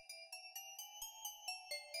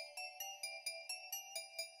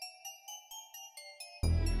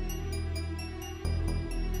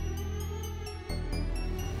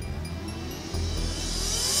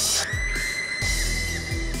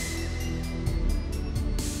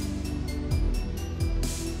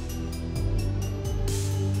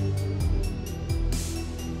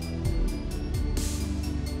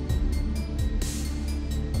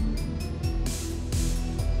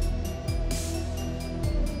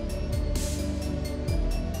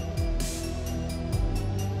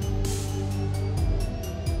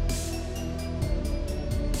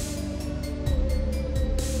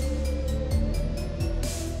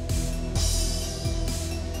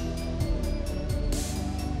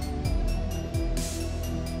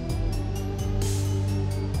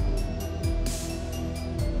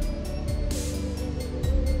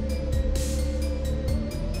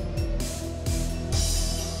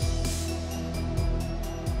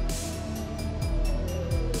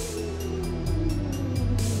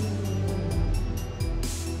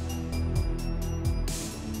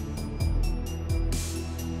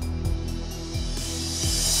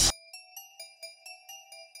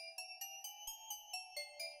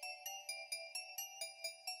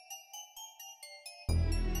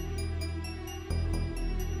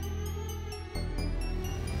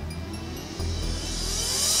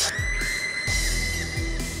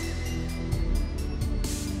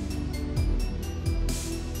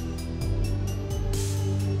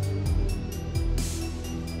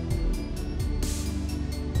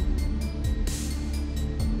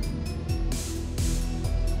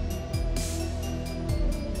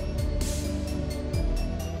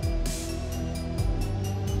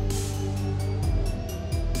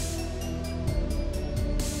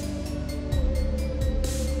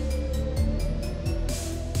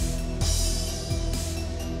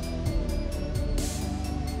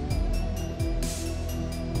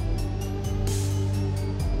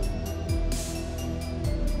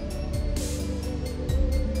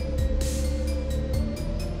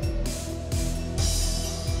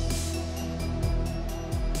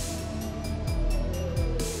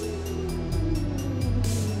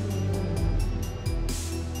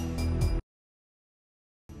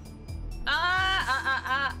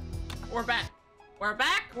 We're back. We're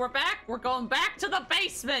back. We're back. We're going back to the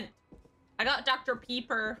basement. I got Dr.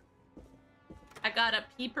 Peeper. I got a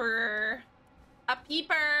peeper. A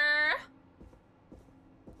peeper.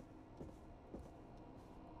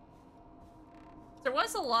 There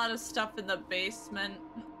was a lot of stuff in the basement.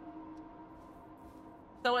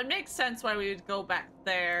 So it makes sense why we would go back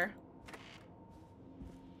there.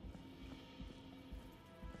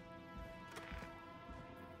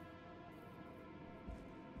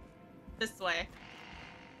 This way.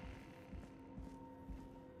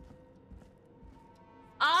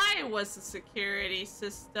 I was the security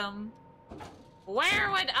system.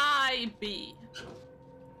 Where would I be?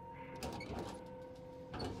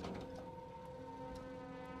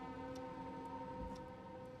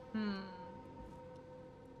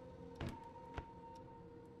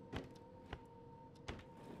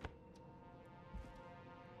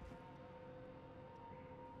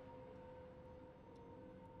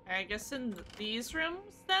 I guess in these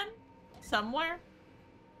rooms then? Somewhere?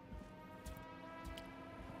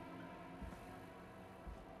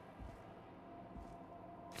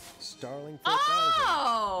 Starling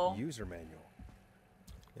 4000 user manual.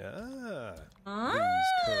 These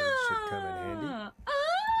codes should come in handy.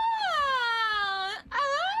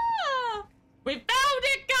 We found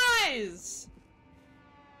it, guys!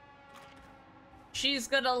 She's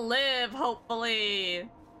gonna live, hopefully.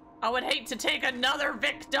 I would hate to take another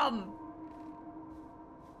victim.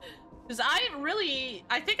 Because I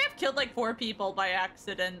think I've killed like 4 people by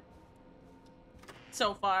accident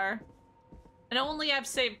so far. And only I've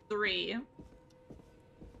saved 3.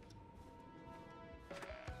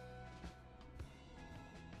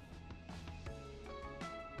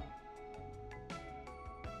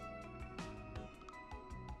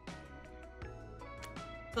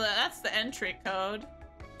 So that's the entry code.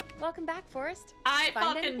 Welcome back, Forrest. I Find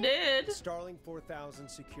fucking anything? did. Starling 4000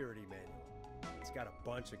 security manual. It's got a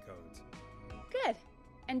bunch of codes. Good.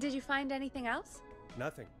 And did you find anything else?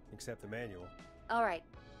 Nothing except the manual. All right.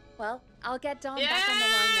 Well, I'll get Dawn back on the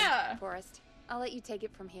line then, Forrest. I'll let you take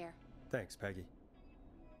it from here. Thanks, Peggy.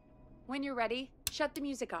 When you're ready, Shut the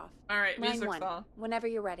music off. Alright, Line music's 1, off. whenever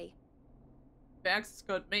you're ready. Access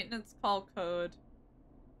code, maintenance call code.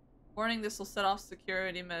 Warning, this will set off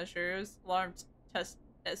security measures. Alarm test.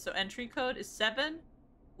 So entry code is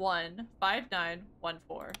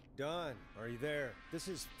 715914. Don, are you there? This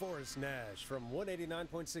is Forrest Nash from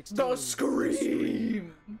 189.16. The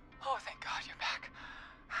Scream! Oh, thank God you're back.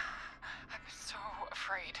 I'm so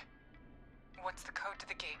afraid. What's the code to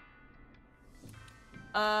the gate?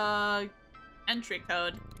 Entry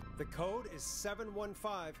code. The code is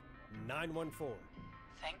 715914.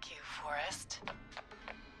 Thank you, Forrest.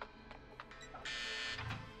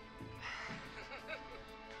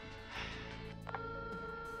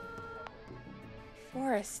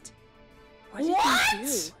 Forrest, what did What? you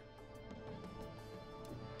do?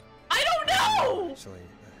 I don't know! Actually,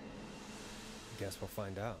 guess we'll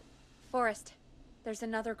find out. Forrest, there's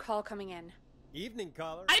another call coming in. Evening,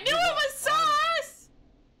 caller. I knew You're it up. was Sauce!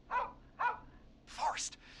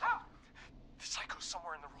 Forrest! The psycho's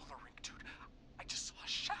somewhere in the roller rink, dude. I just saw a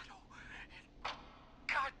shadow. And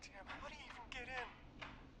goddamn, how do you even get in?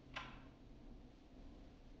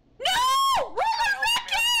 No! Roller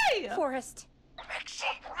Ricky! Forrest, Maxie,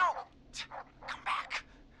 no! Come back.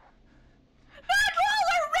 Not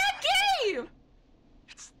Roller Ricky!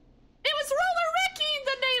 It's It was Roller Ricky,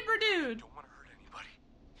 the neighbor dude! don't want to hurt anybody,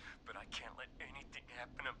 but I can't let anything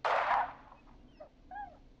happen to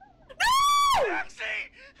No!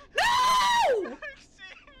 Maxie! No!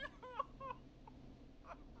 Maxie!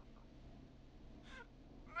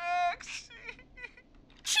 Maxie!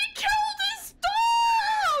 She killed his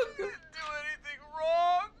dog! Didn't do anything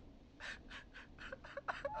wrong.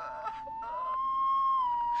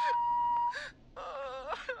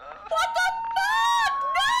 What the fuck?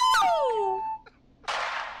 No!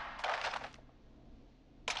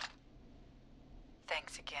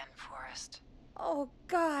 Thanks again, Forrest. oh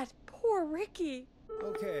God, poor Ricky.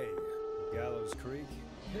 Okay, Gallows Creek.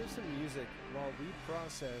 Here's some music while we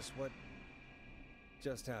process what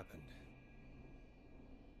just happened.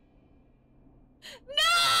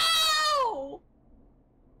 No!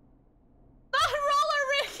 Not Roller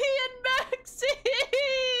Ricky and Maxie!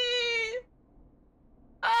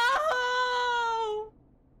 Oh!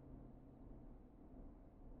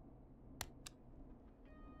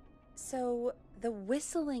 So, the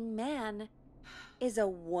whistling man is a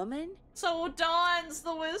woman? So Dawn's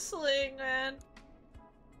the whistling man.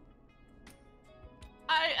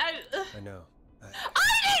 I know.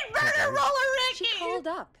 didn't murder believe it. Roller Ricky! She called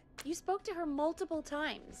up. You spoke to her multiple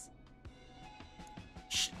times.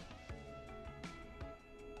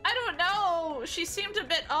 I don't know. She seemed a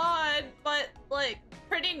bit odd, but like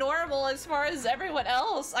pretty normal as far as everyone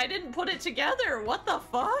else. I didn't put it together. What the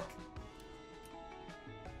fuck?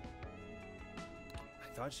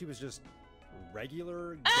 I thought she was just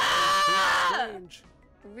regular. Ah! Strange.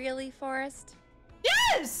 Really, Forrest?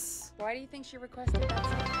 Yes! Why do you think she requested that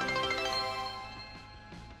song?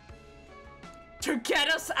 To get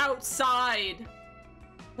us outside.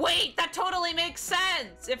 Wait, that totally makes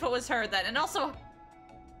sense if it was her then. And also,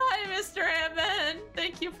 hi, Mr. Hammond.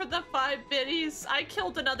 Thank you for the 5 biddies. I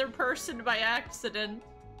killed another person by accident.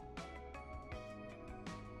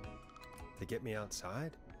 To get me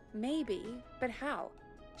outside? Maybe, but how?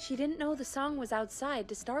 She didn't know the song was outside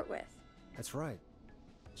to start with. That's right.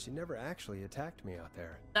 She never actually attacked me out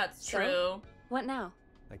there. That's So? true. What now?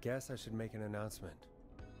 I guess I should make an announcement.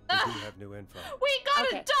 We do have new info. We got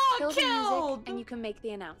Okay, a dog kill the music killed! and you can make the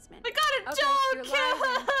announcement. We got a Okay, dog you're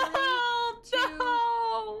live in killed! 3, 2.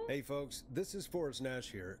 No! Hey folks, this is Forrest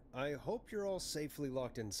Nash here. I hope you're all safely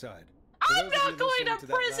locked inside. I'm those of not you going listening to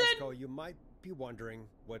that last prison! call, you might be wondering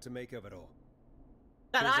what to make of it all.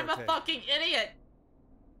 That Here's I'm our a take. fucking idiot.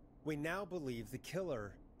 We now believe the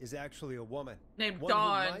killer is actually a woman. Named One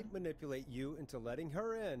Dawn. who might manipulate you into letting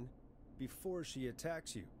her in before she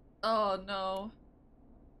attacks you. Oh no.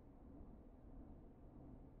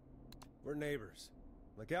 We're neighbors.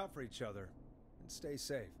 Look out for each other and stay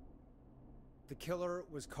safe. The killer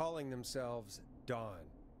was calling themselves Dawn.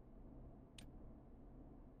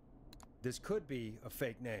 This could be a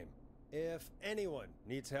fake name. If anyone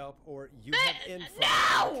needs help or you have info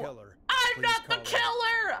on the No! killer, I'm please not the call in.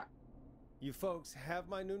 killer! You folks have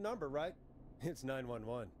my new number, right? It's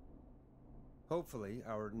 911. Hopefully,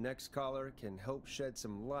 our next caller can help shed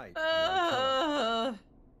some light on our killer.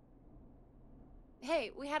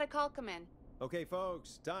 Hey, we had a call come in. Okay,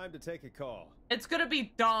 folks, time to take a call. It's gonna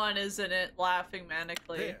be Dawn, isn't it? Laughing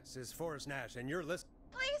manically. This is Forrest Nash, and you're listening.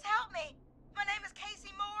 Please help me. My name is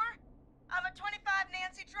Casey Moore. I'm at 25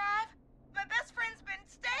 Nancy Drive. My best friend's been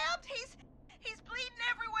stabbed. He's bleeding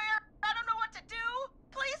everywhere. I don't know what to do.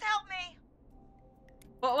 Please help me.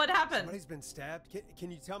 What happened? Somebody's been stabbed?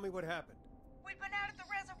 Can you tell me what happened? We'd been out at the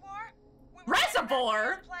reservoir. We were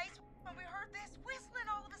Reservoir? at this place when we heard this whistling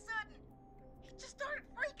all of a sudden. He just started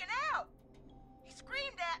freaking out. He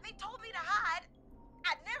screamed at me, told me to hide.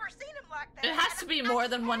 I'd never seen him like that. It has to be more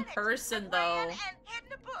than one panicked person, and though. ran and hid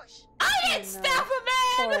in a bush. I didn't stab a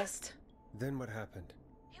man! Forrest. Then what happened?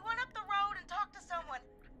 He went up the road and talked to someone.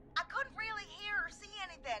 I couldn't really hear or see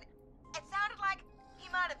anything. It sounded like he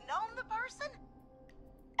might have known the person.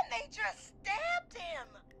 And they just stabbed him.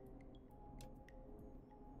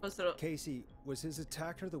 Was it? Casey, was his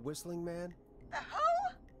attacker the Whistling Man? The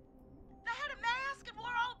who? They had a mask and wore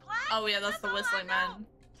all black? Oh yeah, that's the all I Whistling know. Man.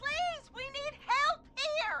 Please, we need help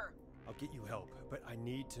here. I'll get you help, but I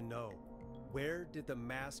need to know. Where did the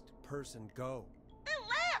masked person go? They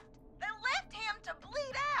left. They left him to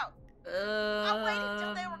bleed out. I waited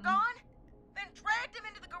till they were gone, then dragged him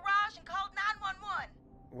into the garage and called 911.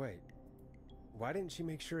 Wait, why didn't she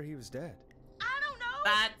make sure he was dead? I don't know.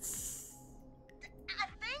 That's... I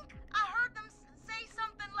think I heard them say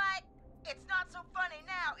something like, "It's not so funny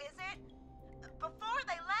now, is it?" Before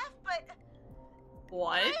they left, but...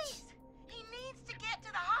 What? Please, he needs to get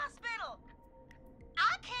to the hospital.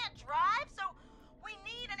 I can't drive, so we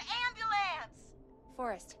need an ambulance.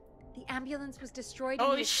 Forrest, the ambulance was destroyed in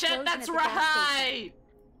Oh the shit, explosion that's at the gas station. right!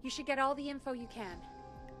 You should get all the info you can.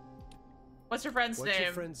 What's your friend's What's name?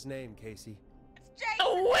 your friend's name, Casey? It's Jason.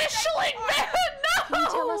 The Whistling Man! No! Can you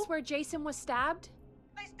tell us where Jason was stabbed?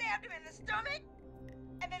 They stabbed him in the stomach,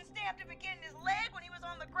 and then stabbed him again in his leg when he was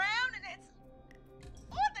on the ground, and it's...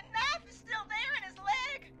 Oh, the knife is still there in his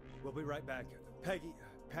leg. We'll be right back. Peggy,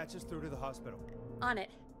 patch us through to the hospital. On it.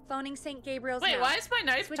 Phoning St. Gabriel's Wait, now. why is my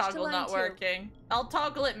knife Switch to toggle line not 2. working? I'll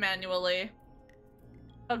toggle it manually.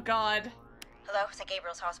 Oh god. Hello, St.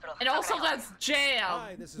 Gabriel's Hospital. And also that's jam,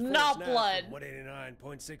 Hi, this is not Forrest blood. Nash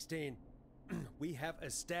from 189.16. We have a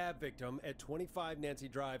stab victim at 25 Nancy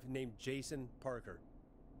Drive named Jason Parker.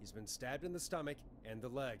 He's been stabbed in the stomach and the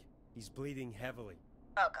leg. He's bleeding heavily.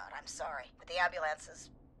 Oh, God, I'm sorry. With the ambulances,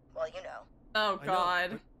 well, you know. Oh I know, god.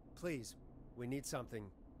 but please, we need something,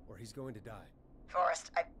 or he's going to die.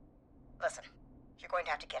 Forrest, Listen, you're going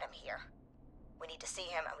to have to get him here. We need to see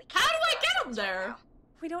him, and we can't... How do I get him there? Right now.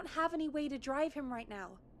 We don't have any way to drive him right now.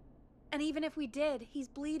 And even if we did, he's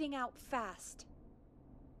bleeding out fast.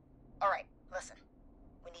 All right, listen.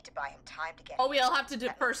 We need to buy him time to get Oh, here. we'll have to do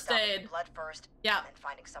That means first stopping the aid. blood first, Yeah. and then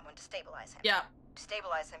finding someone to stabilize him. Yeah. To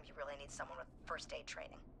stabilize him, you really need someone with first aid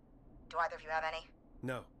training. Do either of you have any?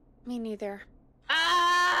 No. Me neither.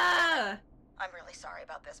 Ah! I'm really sorry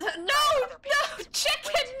about this. No! but I have other No! patients who can't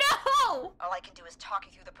Chicken, wait. no! All I can do is talk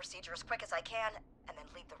you through the procedure as quick as I can, and then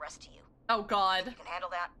leave the rest to you. Oh god. You can handle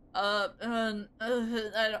that?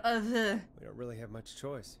 We don't really have much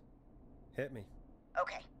choice. Hit me.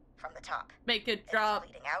 Okay, from the top. Make it If he's drop.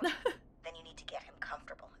 bleeding out, then you need to get him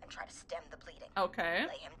comfortable and try to stem the bleeding. Okay.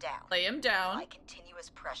 Lay him down. Lay him down. Apply continuous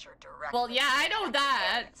pressure directly. Well, yeah, I know to the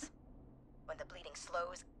that. organs. When the bleeding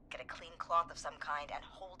slows, get a clean cloth of some kind and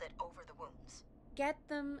hold it over the wounds. Get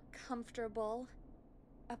them comfortable.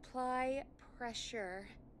 Apply pressure.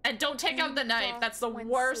 And don't take out the Clean knife. cloth That's the when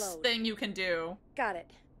worst slowed. thing you can do. Got it.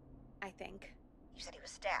 I think. You said he was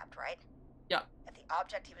stabbed, right? Yep. If the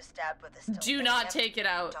object he was stabbed with is still Do in not him, take it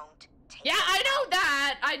out. Don't take Yeah, it I know out.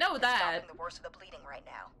 that. I know It's that. stopping the worst of the bleeding right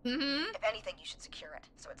now. Mm-hmm. If anything, you should secure it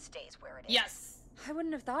so it stays where it is. Yes. I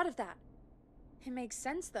wouldn't have thought of that. It makes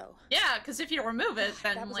sense, though. Yeah, because if you remove it,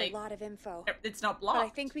 then, that was like, a lot of info. it's not But I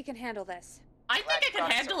blocked. think we can handle this. I think Glad I you can got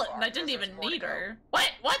it handle so it, and far, I didn't because even there's more to need go. her.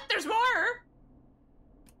 What? There's more?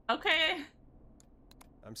 Okay.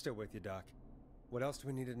 I'm still with you, Doc. What else do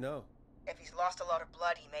we need to know? If he's lost a lot of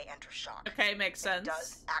blood, he may enter shock. Okay, makes If he sense.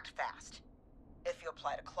 does, act fast. If you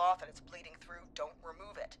applied a cloth and it's bleeding through, don't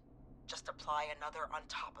remove it. Just apply another on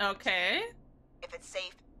top of it. Okay. If it's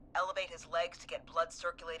safe, elevate his legs to get blood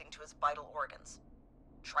circulating to his vital organs.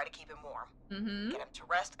 Try to keep him warm. Mm-hmm. Get him to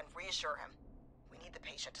rest and reassure him. We need the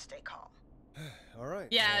patient to stay calm. All right.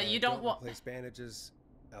 Yeah, you don't want- replace bandages,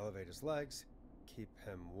 elevate his legs, keep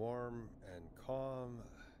him warm and calm.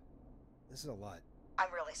 This is a lot.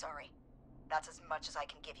 I'm really sorry. That's as much as I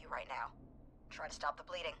can give you right now. Try to stop the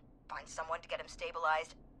bleeding, find someone to get him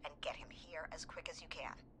stabilized, and get him here as quick as you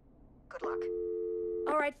can. Good luck.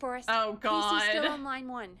 All right, Forrest. Oh, Casey's still God. on line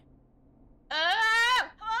 1. Ah!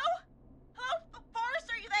 Hello? Hello?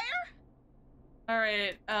 Forrest, are you there?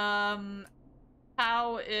 Alright,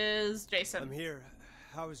 how is Jason? I'm here.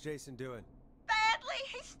 How is Jason doing? Badly.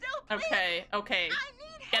 He's still bleeding. Okay, okay. I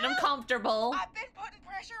need Get him help. comfortable. I've been putting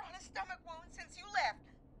pressure on his stomach wound since you left.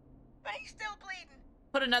 But he's still bleeding.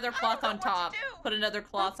 Put another cloth know on what to top. do. Put another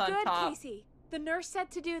cloth That's on good, top. Casey. The nurse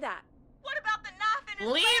said to do that. What about the knife in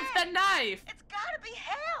Leave the knife! It's gotta be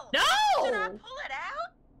hell! No! Should I pull it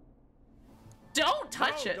out? Don't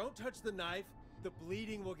touch No, it! Don't touch the knife. The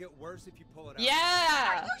bleeding will get worse if you pull it out.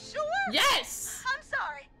 Yeah! Are you sure? Yes! I'm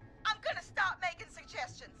sorry. I'm gonna stop making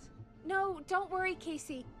suggestions. No, don't worry,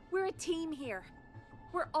 Casey. We're a team here.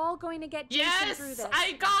 We're all going to get Jason through Yes! this.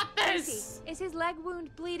 I got this! Casey, is his leg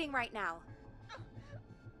wound bleeding right now?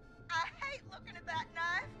 I hate looking at that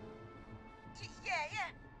knife. Yeah.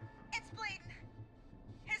 It's bleeding.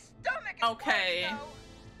 His stomach is Okay. worse,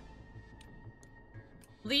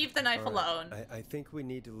 though. Leave the knife All right, alone. I think we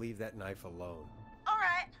need to leave that knife alone. All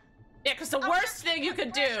right. Yeah, because the I'll worst just thing you put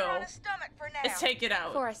could do pressure on his stomach for now. is take it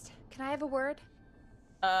out. Forrest, can I have a word?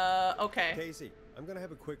 Okay. Casey, I'm gonna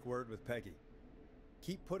have a quick word with Peggy.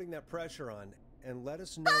 Keep putting that pressure on and let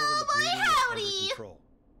us know when the bleeding is under control.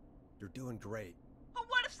 You're doing great. But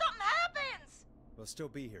what if something happens? We'll still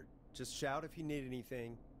be here. Just shout if you need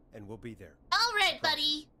anything, and we'll be there. All right,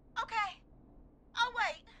 buddy. Okay. I'll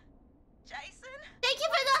wait. Jason? Thank you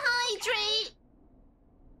for the hydrate.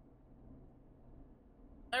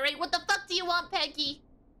 All right, what the fuck do you want, Peggy?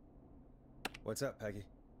 What's up, Peggy?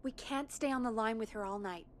 We can't stay on the line with her all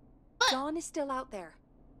night. Dawn is still out there.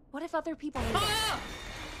 What if other people need her? Ah!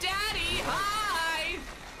 Daddy, hi!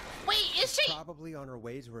 Wait, is she? Probably on her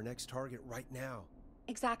way to her next target right now.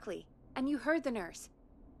 Exactly. And you heard the nurse.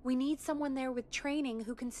 We need someone there with training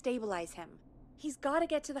who can stabilize him. He's got to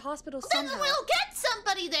get to the hospital Then somehow. we'll get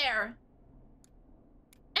somebody there.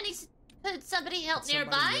 Could somebody help Could somebody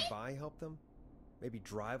nearby? nearby help them? Maybe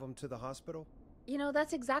drive them to the hospital? You know,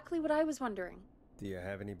 that's exactly what I was wondering. Do you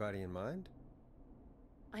have anybody in mind?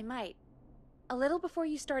 I might. A little before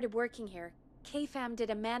you started working here, KFAM did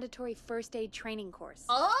a mandatory first aid training course.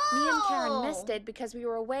 Oh! Me and Karen missed it because we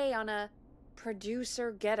were away on a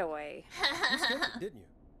producer getaway. You skipped it, didn't you?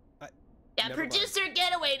 Yeah, Never mind. producer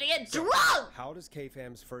getaway to get So, drunk! How does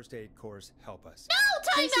KFAM's first aid course help us? No,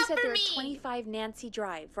 time Casey out said for they're me! at 25 Nancy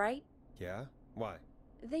Drive, right? Yeah? Why?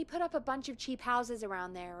 They put up a bunch of cheap houses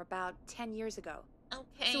around there about 10 years ago.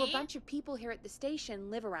 Okay. So a bunch of people here at the station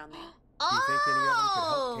live around there. Do you think any of them could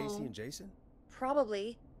help Oh! Casey and Jason?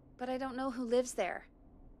 Probably, but I don't know who lives there.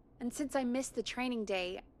 And since I missed the training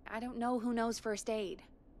day, I don't know who knows first aid.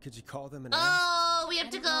 Could you call them and ask? Oh, we have I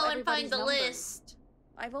to don't know go and find everybody's the numbers. list.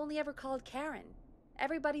 I've only ever called Karen.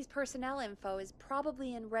 Everybody's personnel info is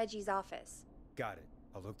probably in Reggie's office. Got it.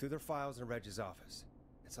 I'll look through their files in Reggie's office.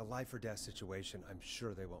 It's a life or death situation. I'm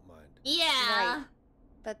sure they won't mind. Yeah. Right.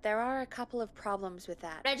 But there are a couple of problems with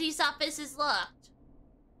that. Reggie's office is locked.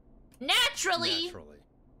 Naturally. Naturally.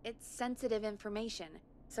 It's sensitive information,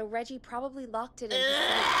 so Reggie probably locked it in his safe.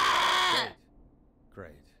 Ugh. Great.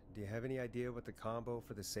 Great. Do you have any idea what the combo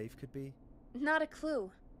for the safe could be? Not a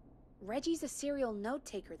clue. Reggie's a serial note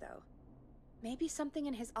taker, though. Maybe something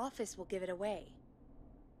in his office will give it away.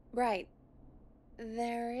 Right.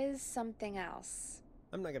 There is something else.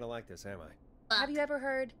 I'm not gonna like this, am I? Have you ever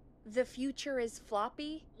heard, "The future is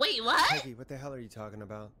floppy"? Wait, what? Peggy, what the hell are you talking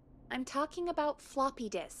about? I'm talking about floppy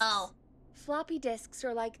disks. Oh. Floppy disks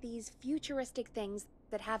are like these futuristic things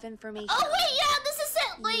that have information. Oh, wait, yeah, this is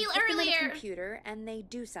it You put them in a earlier. computer and they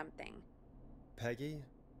do something. Peggy,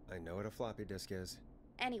 I know what a floppy disk is.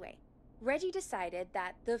 Anyway, Reggie decided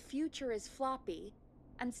that the future is floppy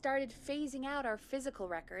and started phasing out our physical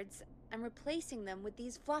records and replacing them with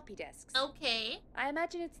these floppy disks. Okay. I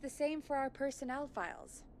imagine it's the same for our personnel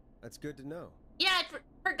files. That's good to know. Yeah, I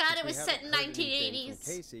forgot If it we was haven't set in heard anything 1980s.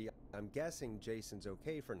 From Casey, I'm guessing Jason's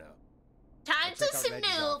okay for now. Time I'll to check out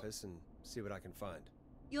Reggie's snoop. office and see what I can find.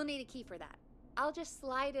 You'll need a key for that. I'll just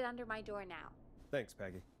slide it under my door now. Thanks,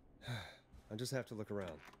 Peggy. I'll just have to look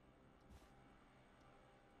around.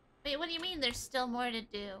 Wait, what do you mean there's still more to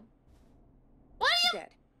do? What do you... Good.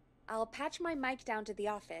 I'll patch my mic down to the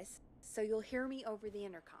office, so you'll hear me over the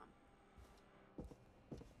intercom.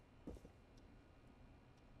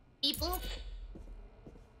 People?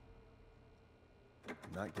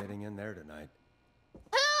 Not getting in there tonight.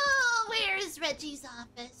 Oh, where is Reggie's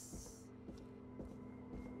office?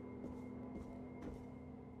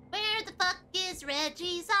 Where the fuck is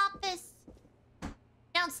Reggie's office?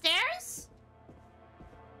 Downstairs?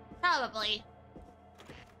 Probably.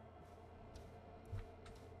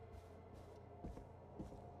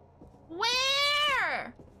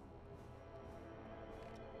 Where?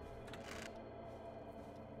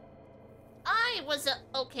 I was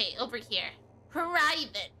okay, over here.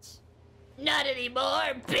 Private. Not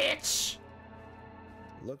anymore, bitch!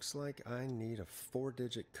 Looks like I need a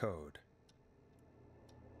 4-digit code.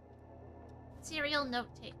 Serial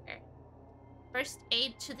note taker. First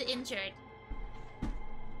aid to the injured.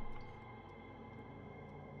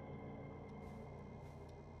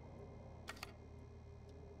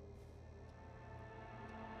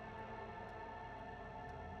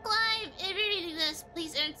 If you're reading this,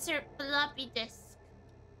 please insert floppy disk.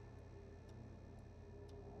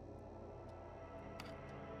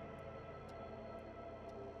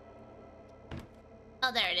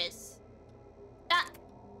 Oh, there it is. Ah.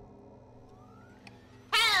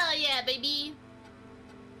 Hell yeah, baby!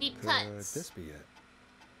 Deep Could cuts. this be it?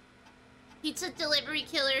 Pizza delivery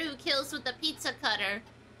killer who kills with a pizza cutter.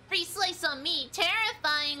 Free slice on me.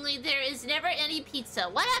 Terrifyingly, there is never any pizza.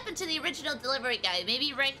 What happened to the original delivery guy?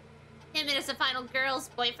 Maybe rank him as a final girl's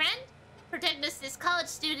boyfriend? Protagonist is college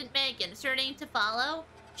student Megan, surname to follow.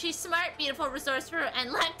 She's smart, beautiful, resourceful, and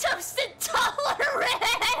lactose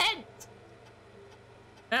intolerant!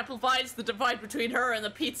 Amplifies the divide between her and the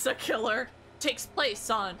pizza killer. Takes place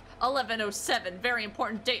on 1107. Very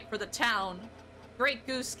important date for the town. Great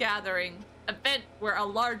Goose Gathering. Event where a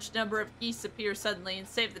large number of geese appear suddenly and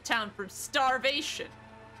save the town from starvation.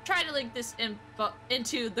 Try to link this info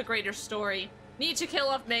into the greater story. Need to kill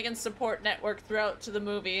off Megan's support network throughout to the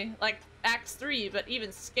movie. Like Acts 3, but even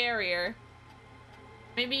scarier.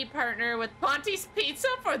 Maybe partner with Ponti's Pizza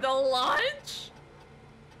for the launch?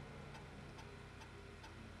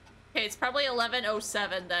 Okay, it's probably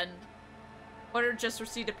 1107 then. Order just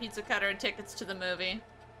received a pizza cutter and tickets to the movie.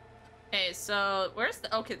 Okay, so where's the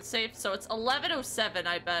the safe? So it's 1107,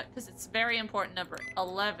 I bet, because it's a very important number.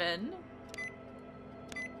 11.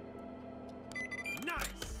 Nice.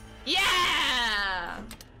 Yeah!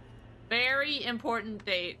 Very important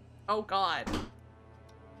date. Oh god.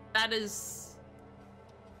 That is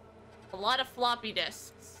a lot of floppy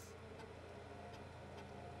disks.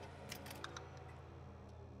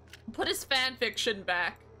 Put his fanfiction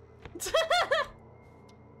back.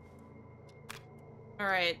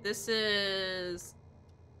 Alright, this is...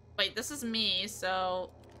 Wait, this is me, so...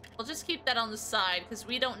 We'll just keep that on the side, because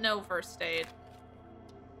we don't know first aid.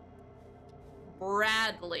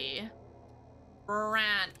 Bradley.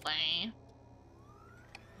 Bradley.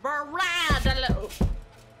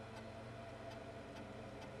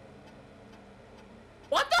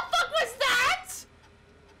 What the fuck was that?!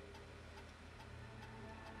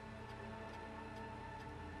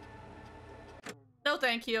 No,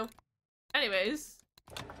 thank you. Anyways,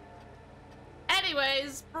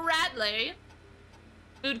 Bradley.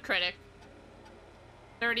 Food critic.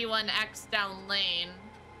 31X down lane.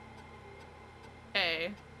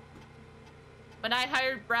 Okay. When I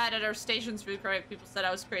hired Brad at our station's food critic, people said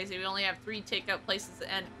I was crazy. We only have 3 takeout places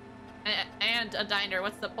and a diner.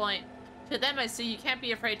 What's the point? To them, I see you can't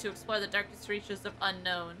be afraid to explore the darkest reaches of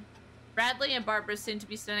unknown. Bradley and Barbara seem to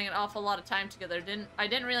be spending an awful lot of time together. I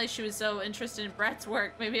didn't realize she was so interested in Brad's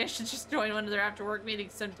work. Maybe I should just join one of their after-work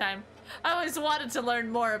meetings sometime. I always wanted to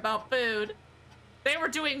learn more about food. They were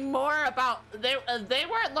doing more about... They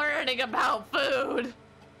weren't learning about food!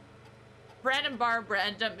 Brad and Barbara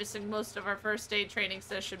ended up missing most of our first aid training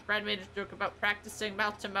session. Brad made a joke about practicing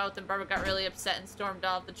mouth-to-mouth, and Barbara got really upset and stormed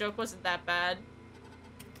off. The joke wasn't that bad.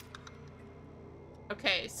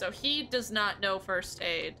 Okay, so he does not know first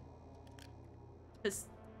aid.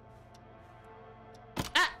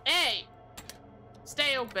 Hey!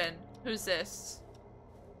 Stay open. Who's this?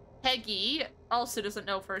 Peggy also doesn't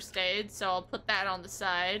know first aid, so I'll put that on the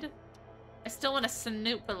side. I still want to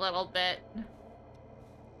snoop a little bit.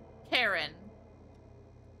 Karen.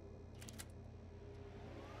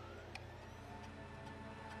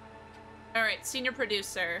 Alright, senior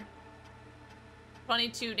producer.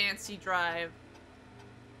 22 Nancy Drive.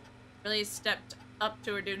 Really stepped up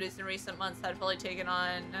to her duties in recent months, had fully taken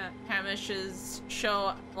on Hamish's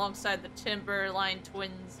show alongside the Timberline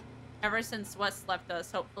twins ever since Wes left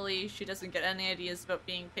us. Hopefully she doesn't get any ideas about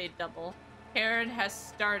being paid double. Karen has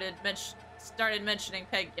started mentioning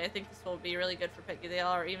Peggy. I think this will be really good for Peggy. They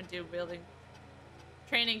all are even do building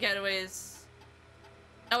training getaways.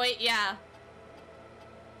 Oh wait, yeah.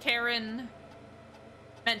 Karen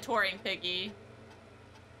mentoring Peggy.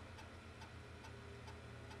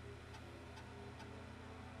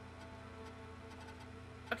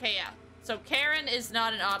 Okay, yeah. So Karen is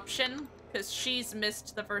not an option because she's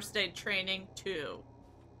missed the first aid training too.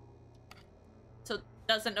 So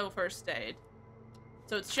doesn't know first aid.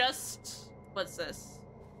 So it's just, what's this?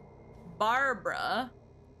 Barbara,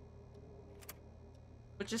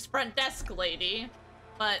 which is front desk lady,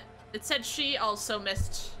 but it said she also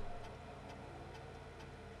missed.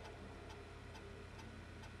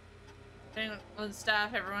 On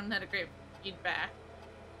staff, everyone had a great feedback.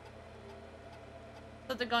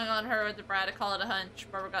 Something going on her with the Brad. I call it a hunch.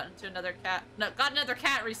 Barbara got into another cat. No, got another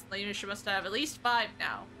cat recently. She must have at least 5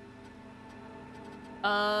 now.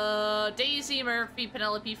 Daisy, Murphy,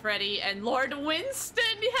 Penelope, Freddy, and Lord Winston.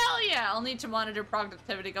 Hell yeah! I'll need to monitor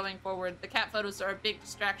productivity going forward. The cat photos are a big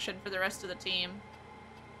distraction for the rest of the team.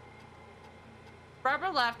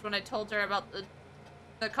 Barbara laughed when I told her about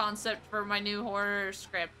the concept for my new horror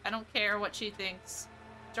script. I don't care what she thinks.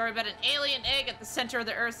 Story about an alien egg at the center of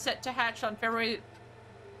the Earth set to hatch on February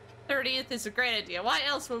 30th is a great idea. Why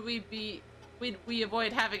else would we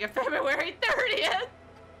avoid having a February 30th?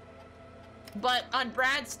 But on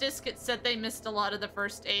Brad's disc it said they missed a lot of the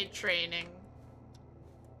first aid training.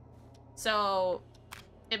 So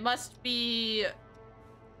it must be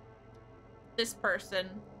this person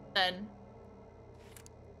then.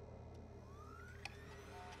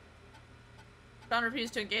 John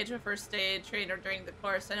refused to engage with first aid trainer during the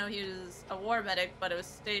course. I know he was a war medic, but it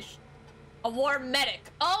was a war medic.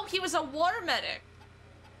 Oh, he was a war medic.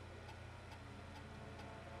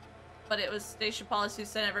 But it was station policy to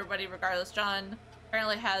send everybody regardless. John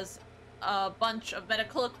apparently has a bunch of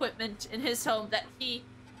medical equipment in his home that he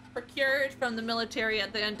procured from the military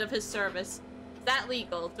at the end of his service. Is that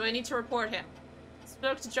legal? Do I need to report him?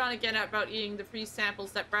 Spoke to John again about eating the free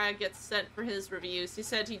samples that Brad gets sent for his reviews. He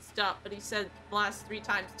said he'd stop, but he said the last 3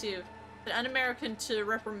 times too. An un-American to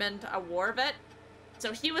reprimand a war vet.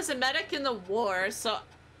 So he was a medic in the war, so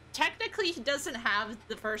technically he doesn't have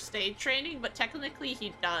the first aid training, but technically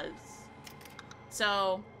he does.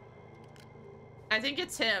 So I think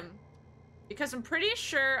it's him. Because I'm pretty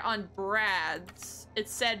sure on Brad's, it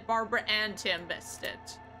said Barbara and Tim missed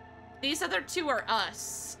it. These other 2 are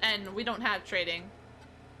us, and we don't have training.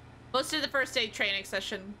 Most of the first aid training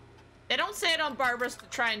session. They don't say it on Barbara's to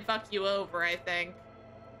try and fuck you over, I think.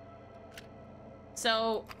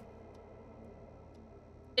 So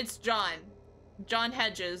it's John. John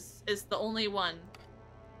Hedges is the only one.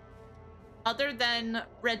 Other than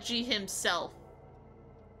Reggie himself.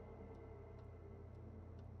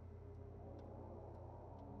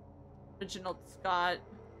 Reginald Scott.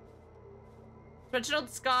 Reginald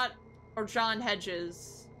Scott or John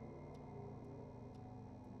Hedges.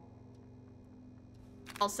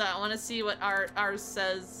 Also, I want to see what ours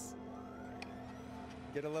says.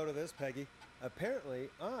 Get a load of this, Peggy. Apparently,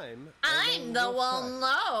 I'm the one,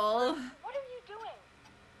 no. What are you doing?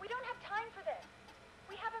 We don't have time for this.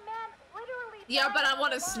 We have a man literally. Yeah, but I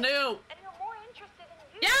want to snoop. And you're more interested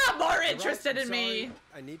in you. Yeah, more interested in me.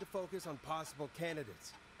 I need to focus on possible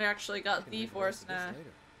candidates. We actually got the Force now.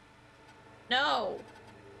 No.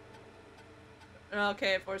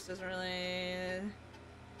 Okay, Force doesn't really.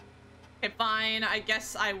 Okay, fine. I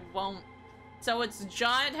guess I won't. So it's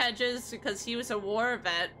John Hedges because he was a war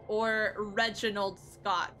vet, or Reginald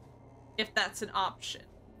Scott, if that's an option.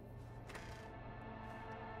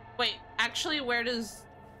 Wait, actually, where does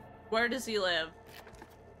he live?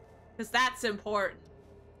 Because that's important.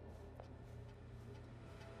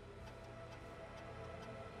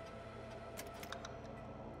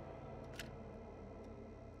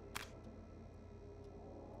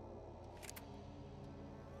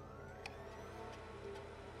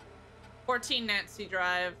 Nancy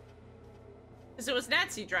Drive. Because it was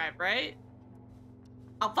Nancy Drive, right?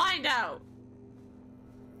 I'll find out.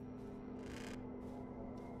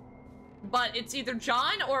 But it's either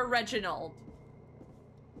John or Reginald.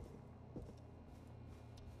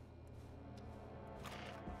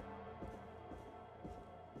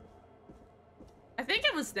 I think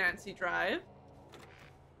it was Nancy Drive.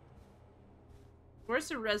 Where's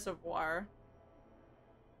the reservoir?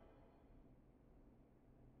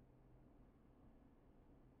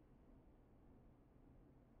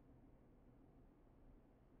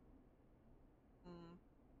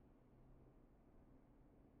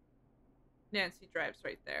 Nancy Drive's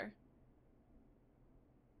right there.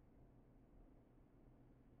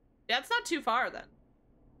 Yeah, it's not too far then.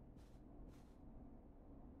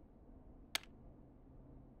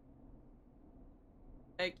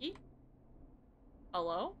 Peggy?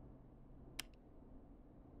 Hello?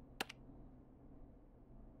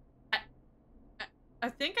 I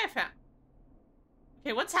think I found...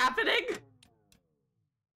 Okay, what's happening?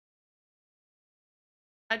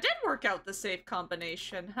 I did work out the safe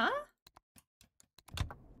combination, huh?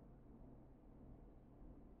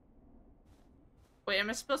 Wait, am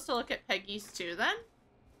I supposed to look at Peggy's too then?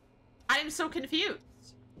 I am so confused.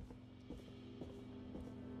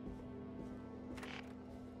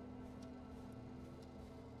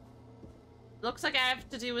 Looks like I have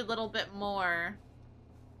to do a little bit more.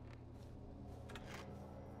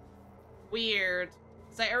 Weird.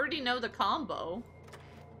 Because I already know the combo.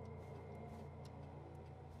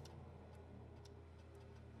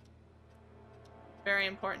 Very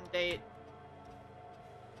important date.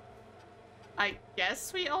 I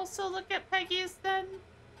guess we also look at Peggy's then?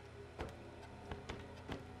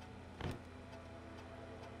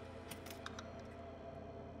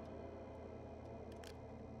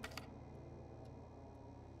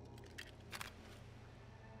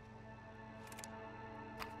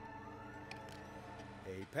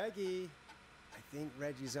 Peggy, I think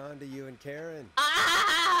Reggie's on to you and Karen.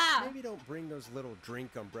 Ah! Maybe don't bring those little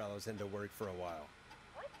drink umbrellas into work for a while.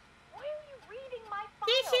 What? Why are you reading my file?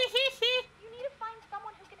 You need to find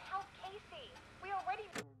someone who can help Casey. We already...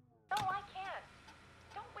 No, I can't.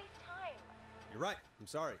 Don't waste time. You're right. I'm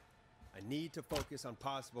sorry. I need to focus on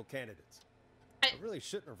possible candidates. I really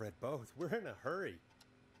shouldn't have read both. We're in a hurry.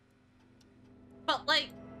 But like,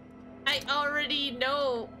 I already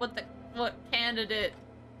know what candidate.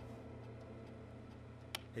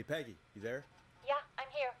 Hey Peggy, you there? Yeah, I'm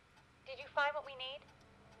here. Did you find what we need?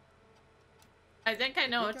 I think I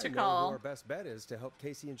know what to Who call. our best bet is to help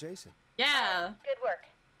Casey and Jason. Yeah. Good work.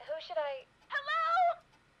 Who should I... Hello?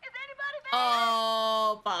 Is anybody there?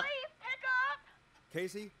 Oh, fuck. Please pick up.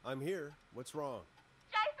 Casey, I'm here. What's wrong?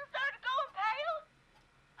 Jason started going pale.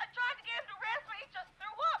 I tried to get him to rest, but he just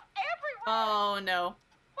threw up everywhere. Oh no.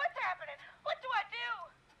 What's happening? What do I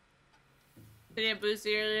do? Did he have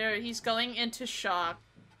Boozy earlier? He's going into shock.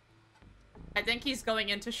 I think he's going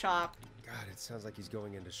into shock. God, it sounds like he's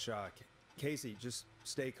going into shock. Casey, just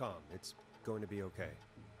stay calm. It's going to be okay.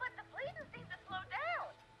 But the bleeding seems to slow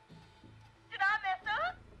down. Did I mess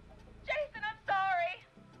up? Jason, I'm sorry.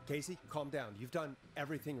 Casey, calm down. You've done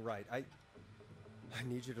everything right. I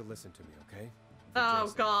need you to listen to me, okay? Oh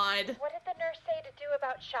Jason. God. What did the nurse say to do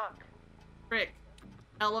about shock? Frick.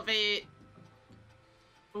 Elevate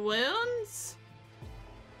wounds?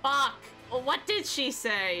 Fuck. What did she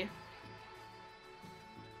say?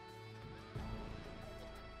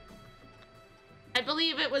 I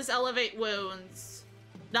believe it was elevate wounds,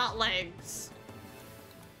 not legs.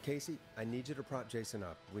 Casey, I need you to prop Jason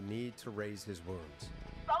up. We need to raise his wounds.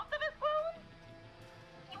 Both of his wounds?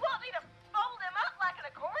 You want me to fold him up like an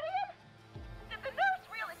accordion? Did the nurse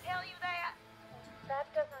really tell you that? That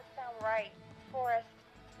doesn't sound right, Forrest.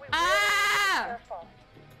 We really need to be careful.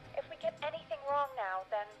 If we get anything wrong now,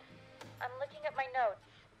 then I'm looking at my notes.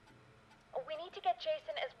 We need to get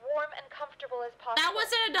Jason as warm and comfortable as possible. That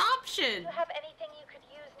wasn't an option. Do you have anything you could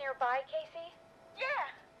use nearby, Casey? Yeah.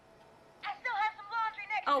 I still have some laundry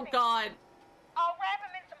next to me. Oh God. I'll wrap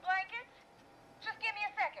him in some blankets. Just give me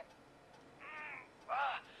a second. Sorry.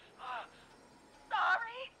 Fuck.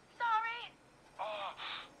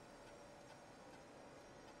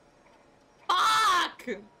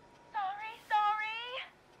 Sorry.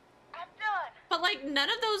 I'm done. But like none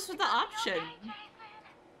of those were the option. Okay, Jason.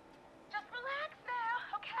 Just relax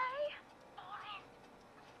now, okay? Forrest,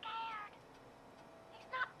 I'm scared. He's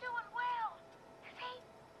not doing well.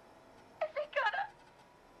 Is he gonna...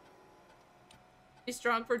 Be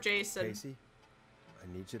strong for Jason. Casey, I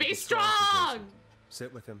need you to Be be strong! for Jason.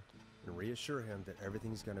 Sit with him and reassure him that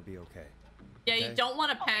everything's gonna be okay. Yeah, Okay? you don't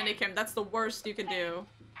want to panic him. That's the worst you can do.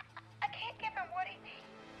 I can't give him what he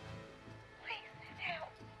needs. Please, help.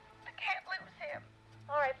 I can't lose him.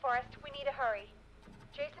 All right, Forrest, we need to hurry.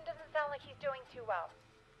 Jason doesn't sound like he's doing too well.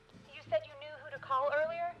 You said you knew who to call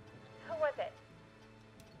earlier? Who was it?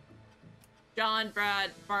 John,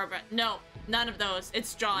 Brad, Barbara. No, none of those.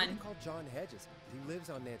 It's We John. need to call John Hedges. He lives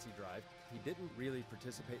on Nancy Drive. He didn't really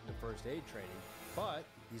participate in the first aid training, but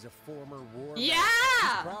he's a former war vet. Yeah!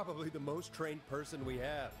 He's probably the most trained person we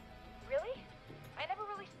have. Really? I never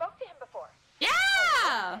really spoke to him before.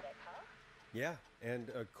 Yeah! Yeah, and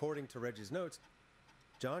according to Reggie's notes,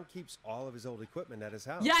 John keeps all of his old equipment at his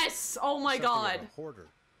house. Yes! Oh my Something of God. a hoarder.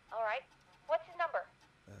 All right. What's his number?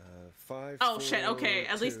 5. Oh, shit, okay,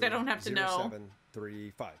 at least I don't have to know.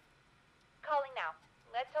 0735. Calling now.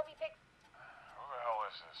 Let's hope he picks... Who the hell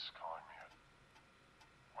is this calling me at?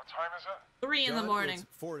 What time is it? 3 in the John, morning. It's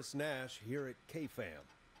Forrest Nash here at KFAM.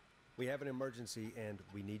 We have an emergency and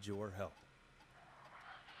we need your help.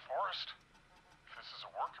 Forrest, if this is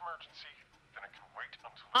a work emergency, then it can wait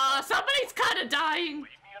until... Somebody's kind of dying.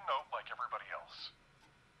 Leave me a note like everybody else.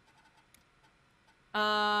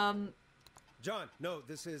 John, no,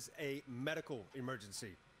 this is a medical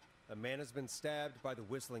emergency. A man has been stabbed by the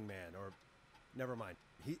Whistling Man, or never mind.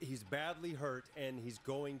 He's badly hurt and he's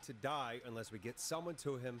going to die unless we get someone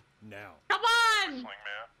to him now. Come on! Whistling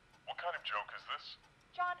Man? What kind of joke is this?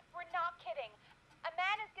 John, we're not kidding. A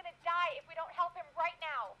man is gonna die if we don't help him right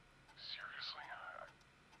now. Seriously?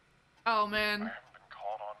 Oh I man. haven't been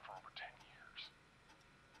called on for over 10 years.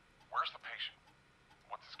 Where's the patient?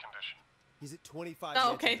 What's his condition? He's at 25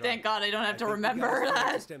 Oh, Nancy okay, Drive. thank God I don't have to think we remember got a start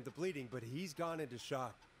to that. stem the bleeding, but he's gone into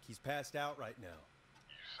shock. He's passed out right now.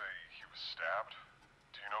 You say he was stabbed?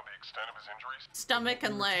 Do you know the extent of his injuries? Stomach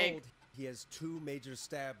and We were leg. told he has 2 major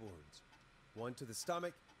stab wounds. One to the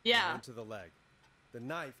stomach Yeah. and one to the leg. The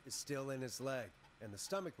knife is still in his leg, and the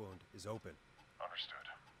stomach wound is open. Understood.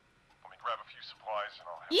 Let me grab a few supplies and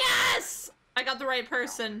I'll have... Yes! I got the right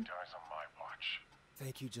person. Guys on my watch.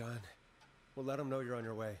 Thank you, John. We'll let them know you're on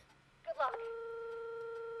your way. Good luck.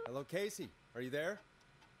 Hello, Casey. Are you there?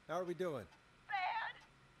 How are we doing? Bad.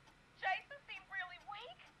 Jason seemed really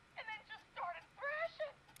weak and then just started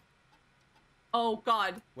thrashing. Oh,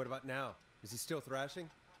 God. What about now? Is he still thrashing?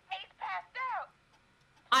 He's passed out.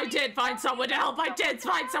 I did find someone to help. I did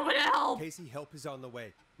find someone to help. Casey, help is on the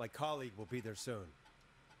way. My colleague will be there soon.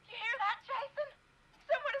 You hear that, Jason?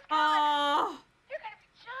 Someone is coming. You're gonna be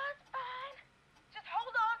just fine. Just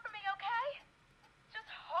hold on for me, okay? Just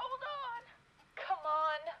hold on. Come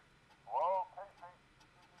on. Hello, Casey.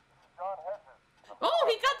 This is John Hedges. Oh,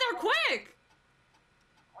 he got there quick.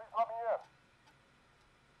 Please let me in.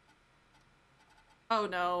 Oh,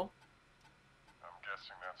 no. I'm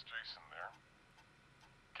guessing that's Jason there.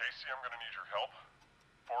 Casey, I'm gonna need your help.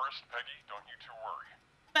 Forrest, Peggy, don't you two worry.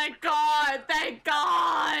 Thank God. Thank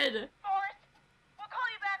God. Forrest, we'll call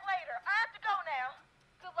you back later. I have to go now.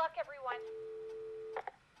 Good luck, everyone.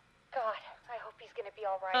 God, I hope he's gonna be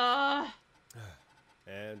all right.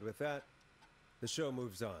 And with that, the show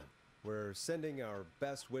moves on. We're sending our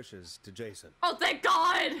best wishes to Jason. Oh, thank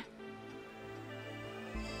God.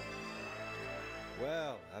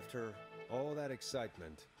 Well, after all that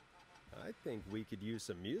excitement, I think we could use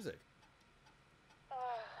some music.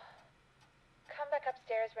 Come back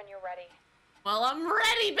upstairs when you're ready. Well, I'm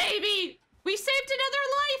ready, baby. We saved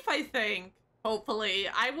another life, I think. Hopefully.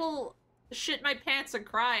 I will shit my pants and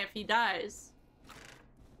cry if he dies.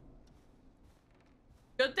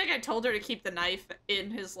 Good thing I told her to keep the knife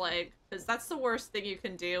in his leg, because that's the worst thing you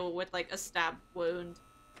can do with, like, a stab wound.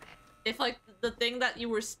 If, like, the thing that you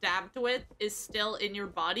were stabbed with is still in your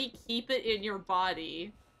body, keep it in your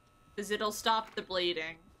body, because it'll stop the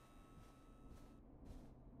bleeding.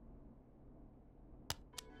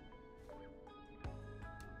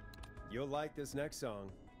 You'll like this next song.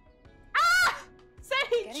 Ah!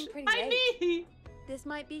 Sage! Getting pretty My late. knee! This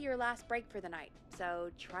might be your last break for the night, so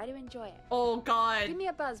try to enjoy it. Oh, God. Give me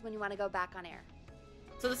a buzz when you want to go back on air.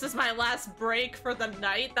 So this is my last break for the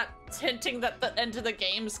night? That's hinting that the end of the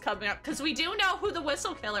game's coming up. Because we do know who the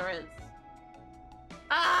Whistle Killer is.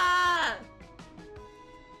 Ah!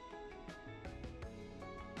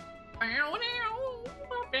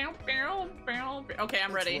 Okay,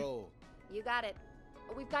 I'm ready. Let's roll. You got it.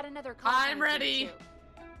 We've got another call. I'm coming through, ready. too.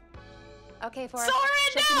 Okay, Forrest. Sora,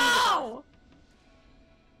 shut the music off. no!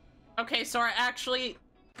 Okay, Sora, actually,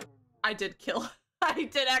 I did kill. I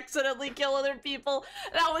did accidentally kill other people,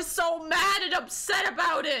 and I was so mad and upset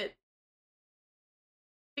about it.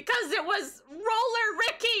 Because it was Roller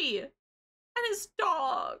Ricky and his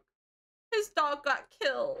dog. His dog got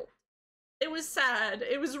killed. It was sad.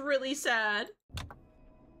 It was really sad.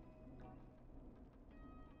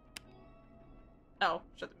 Oh,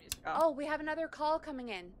 shut the music off. Oh, we have another call coming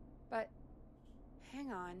in, but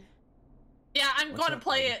hang on. Yeah, I'm What's going to up,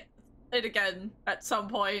 play Peggy? it again at some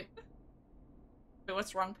point. Wait,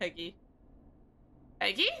 what's wrong, Peggy?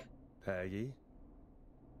 Peggy? Peggy?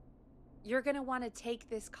 You're gonna want to take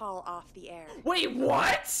this call off the air. Wait,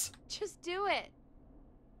 what? Just do it.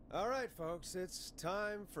 All right, folks, it's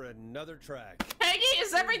time for another track. Peggy,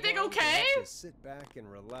 is everything Everyone will okay? have to sit back and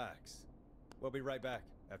relax. We'll be right back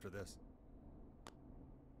after this.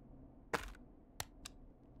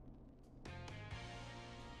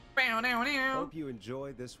 Hope you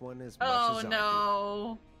enjoy this one as much Oh as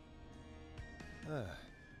no. I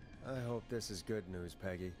do. I hope this is good news,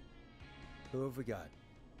 Peggy. Who have we got?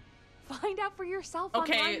 Find out for yourself on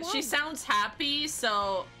Okay, line she one. sounds happy,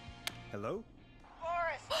 so... Hello?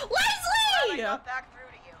 Forrest, Leslie! I got back through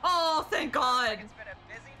to you. Oh, thank God. It's been a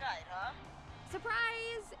busy night, huh?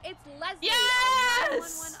 Surprise! It's Leslie, Yes! our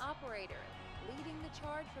 911 operator, leading the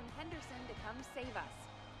charge from Henderson to come save us.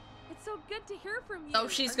 It's so good to hear from you. Oh,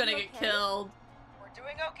 she's Are gonna you get okay? killed. We're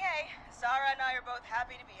doing okay. Sarah and I are both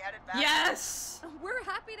happy to be headed back. Yes! We're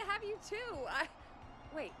happy to have you too.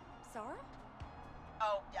 Wait, Sarah?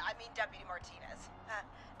 Oh, yeah, I mean Deputy Martinez.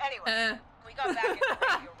 Anyway, Eh. we got back into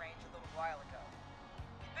radio range a little while ago.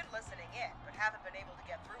 We've been listening in, but haven't been able to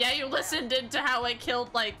get through. Yeah, you until now. listened into how I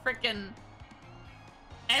killed, like, frickin'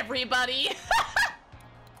 everybody.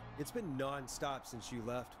 It's been non-stop since you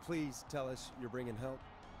left. Please tell us you're bringing help.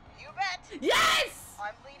 You bet. Yes!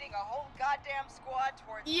 I'm leading a whole goddamn squad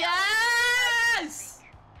towards. Yes!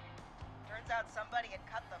 Turns out somebody had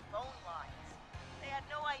cut the phone lines. They had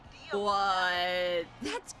no idea. What?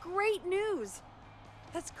 That's great news.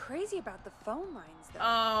 That's crazy about the phone lines, though.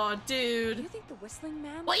 Oh, Do you dude. think the whistling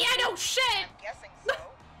man? Well, yeah, no shit! I'm guessing so.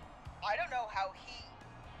 I don't know how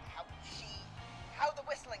the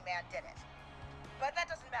whistling man did it. But that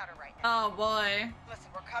doesn't matter right now. Oh, boy. Listen,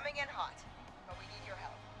 we're coming in hot, but we need your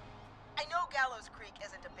help. I know Gallows Creek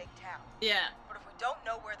isn't a big town, Yeah. but if we don't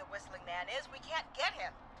know where the Whistling Man is, we can't get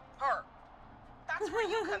him. Her. That's where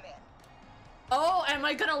you come in. Oh, am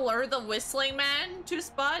I gonna lure the Whistling Man to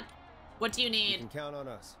Spot? What do you You need? can count on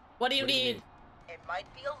us. What do you need? It might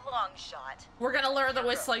be a long shot. We're gonna lure the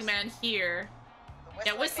Whistling Man here.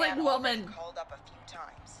 The Yeah, Whistling Man already Woman. called up a few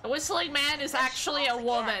times. The Whistling Man is actually a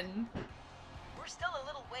woman. We're still a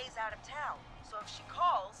little ways out of town, so if she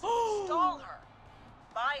calls, stall her.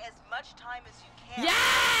 Buy as much time as you can.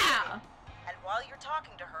 Yeah! And while you're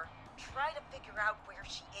talking to her, try to figure out where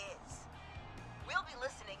she is. We'll be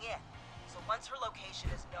listening in, so once her location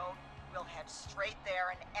is known, we'll head straight there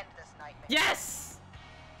and end this nightmare. Yes!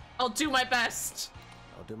 I'll do my best.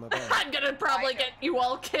 I'll do my best. I'm gonna probably get you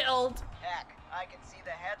all killed. Heck, I can see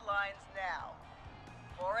the headlines now.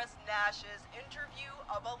 Forrest Nash's interview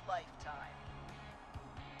of a lifetime.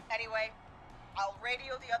 Anyway, I'll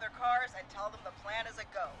radio the other cars and tell them the plan is a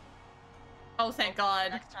go. Oh, thank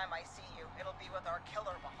God. Next time I see you, it'll be with our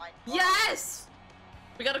killer behind bars. Yes!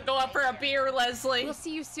 We gotta go out for a beer, Leslie. We'll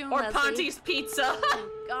see you soon, Or Leslie. Ponty's Pizza. Oh,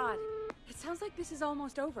 God. It sounds like this is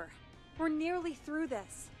almost over. We're nearly through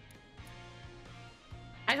this.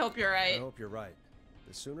 I hope you're I right. hope you're right.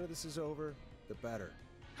 The sooner this is over, the better.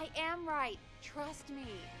 I am right. Trust me.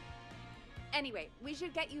 Anyway, we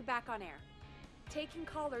should get you back on air. Taking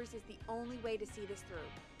callers is the only way to see this through.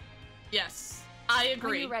 Yes, I When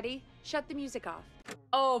agree. you're ready, shut the music off.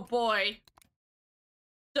 Oh boy.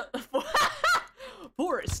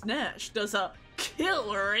 Forrest Nash does a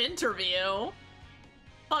killer interview.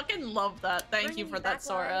 Fucking love that. Thank you Bringing for you that, back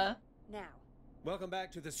Sora. Now. Welcome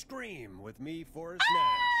back to The Scream with me, Forrest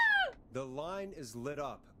Nash. The line is lit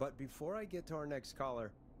up, but before I get to our next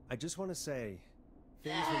caller, I just want to say,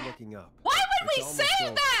 things are looking up. Why would It's we almost say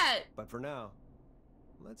over. that? But for now,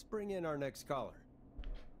 let's bring in our next caller.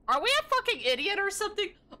 Are we a fucking idiot or something?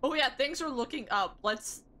 Oh yeah, things are looking up.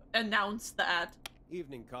 Let's announce that.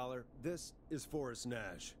 Evening, caller. This is Forrest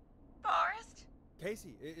Nash. Forrest?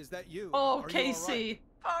 Casey, is that you? Oh, Are you all right? Casey.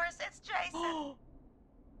 Forrest, it's Jason.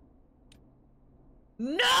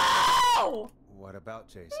 No! What about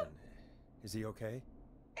Jason? Is he okay?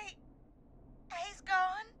 He's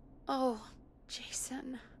gone. Oh,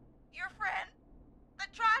 Jason. Your friend. They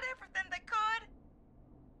tried everything they could.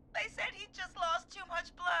 They said he just lost too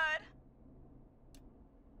much blood.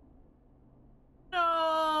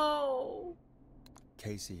 No.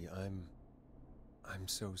 Casey, I'm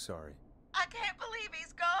so sorry. I can't believe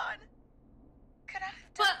he's gone. Could I have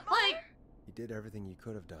But, done more? like, You did everything you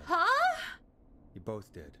could have done. huh? You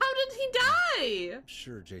both did. How did he die? I'm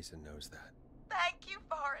sure Jason knows that. Thank you,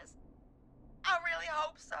 Forrest. I really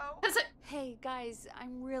hope so. Hey, guys,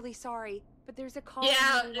 I'm really sorry, but there's a call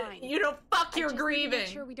Yeah, on the line. you know, fuck I your just need to grieving. make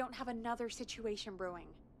sure we don't have another situation brewing.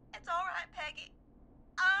 It's all right, Peggy.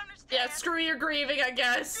 I understand. Yeah, screw your grieving, I Do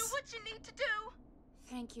guess. what you need to do.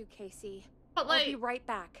 Thank you, Casey. But I'll be like, right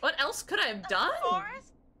back. what else could I have done?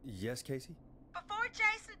 Forrest, Yes, Casey? before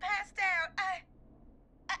Jason passed out, I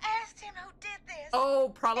asked him who did this.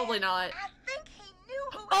 Oh, probably and not. I think he knew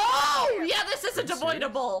who it Oh, was. yeah, this isn't Are you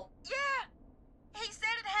avoidable. Yeah. He said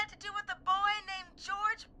it had to do with a boy named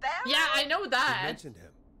George Barrow. Yeah, I know You that. mentioned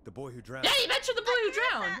him. The boy who drowned. Yeah, you mentioned the boy who I guess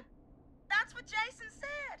drowned. That's what Jason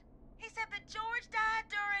said. He said that George died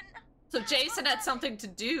during So Jason had something to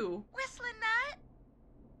do. Whistling Night.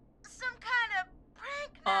 Some kind of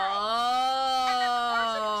prank night. And then the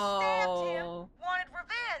person who stabbed him Oh. wanted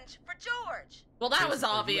revenge for George. Well, that Casey, was are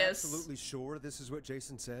you obvious. absolutely sure this is what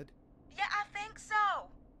Jason said? Yeah, I think so.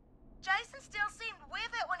 Jason still seemed with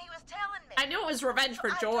it when he was telling me. I knew it was revenge for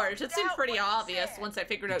I don't George. It seemed doubt pretty what he obvious said. once I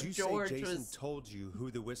figured Did out you George say Jason was. told you who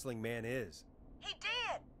the Whistling Man is? He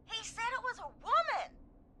did. He said it was a woman.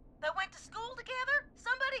 They went to school together.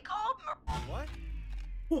 Somebody called What?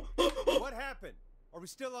 What happened? Are we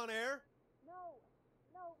still on air? No,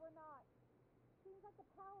 we're not. Seems like the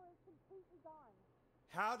power is completely gone.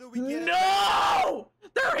 How do we get No!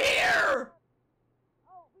 They're here!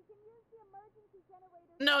 Oh, we can use the emergency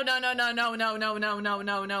generator. No, no, no, no, no, no, no, no, no,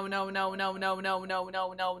 no, no, no, no, no, no, no, no,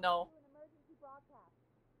 no, no, no.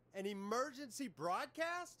 an emergency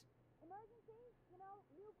broadcast? Emergency? You know,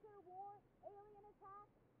 nuclear war, alien attack.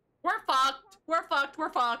 We're fucked. We're fucked.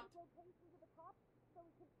 We're fucked. Location to the top so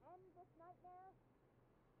we can end this nightmare.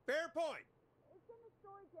 Fair point. It's in the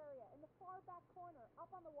storage area in the far back corner,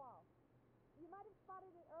 up on the wall. You might have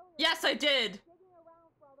spotted it earlier. Yes, I did. Digging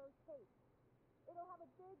around for all those tapes. It'll have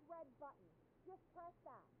a big red button. Just press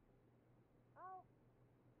that. I'll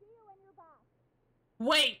see you when you're back.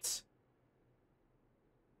 Wait.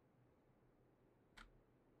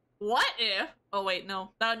 What if? Oh wait,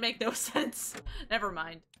 no, that would make no sense. Never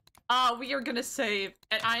mind. We are gonna save,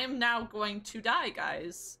 and I am now going to die,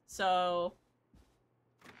 guys. So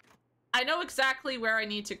I know exactly where I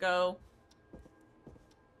need to go,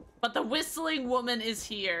 but the whistling woman is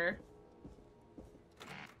here.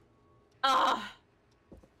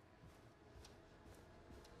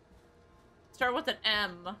 Start with an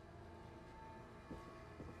M.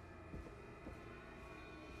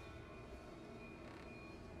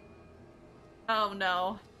 Oh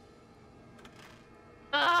no.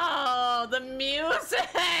 Oh, the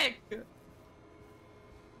music!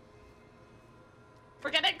 We're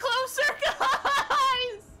getting closer,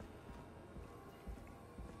 guys!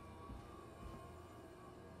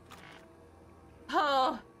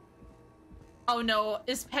 Oh. Oh no,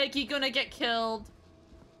 is Peggy gonna get killed?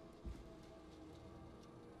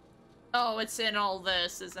 Oh, it's in all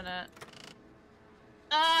this, isn't it?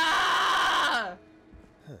 Ah!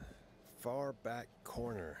 Far back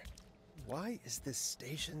corner. Why is this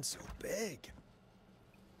station so big?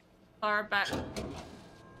 Far back.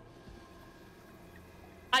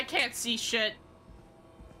 I can't see shit.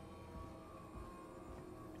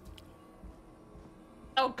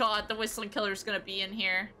 Oh god, the whistling killer's gonna be in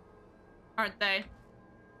here. Aren't they?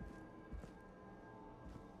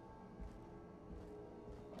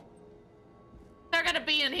 They're gonna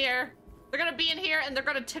be in here. They're gonna be in here and they're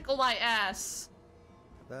gonna tickle my ass.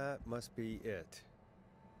 That must be it.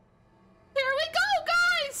 Here we go,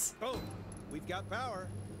 guys! Oh, we've got power.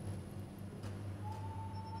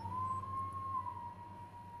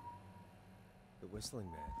 The whistling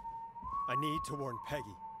man. I need to warn Peggy.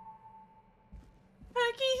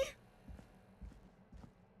 Peggy?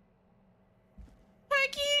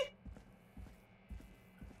 Peggy?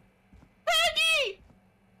 Peggy!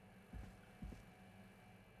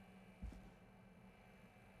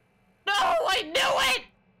 No, I knew it!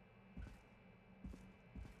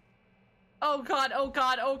 Oh god, oh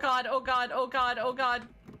god, oh god, oh god, oh god, oh god.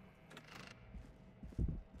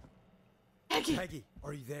 Peggy! Peggy,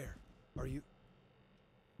 are you there? Are you...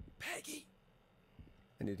 Peggy?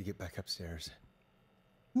 I need to get back upstairs.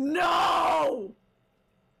 No!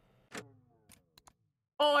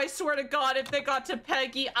 Oh, I swear to god, if they got to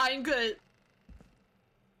Peggy, I'm good.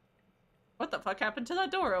 What the fuck happened to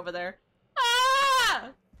that door over there? Ah!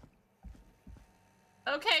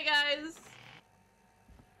 Okay, guys.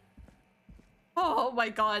 Oh my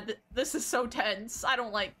god, this is so tense. I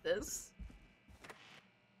don't like this.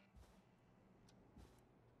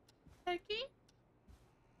 Peggy?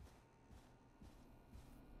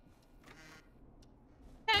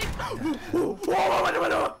 Peggy?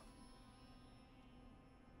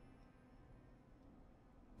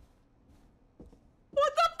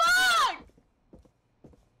 What the fuck?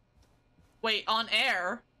 Wait, on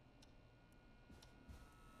air?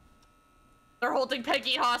 They're holding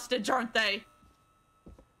Peggy hostage, aren't they?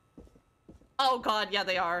 Oh god, yeah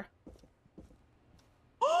they are.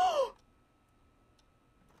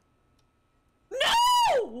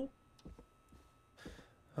 No!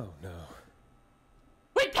 Oh no.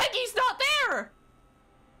 Wait, Peggy's not there!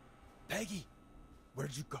 Peggy,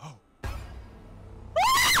 where'd you go?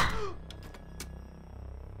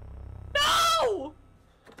 No!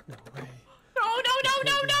 No way. No, no, no,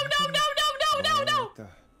 no, no, no, no, no, no, no, no! What the...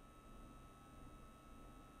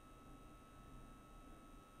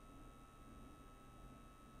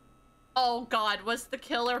 Oh god, was the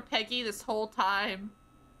killer Peggy this whole time?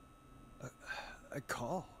 A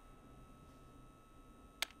call.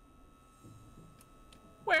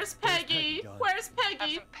 Where's Peggy? Where's Have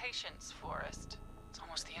Peggy? some patience, Forrest. It's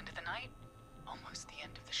almost the end of the night. Almost the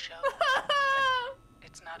end of the show.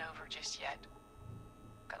 It's not over just yet.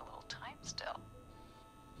 Got a little time still.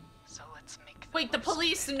 So let's make the Wait, the most of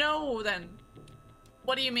police it. know then.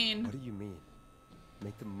 What do you mean? What do you mean?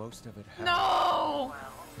 Make the most of it how? No!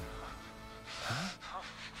 Huh?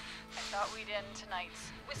 I thought we'd end tonight's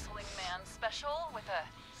Whistling Man special with a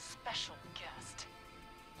special guest.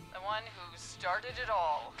 The one who started it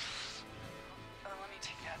all. Let me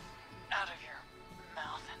take that out of your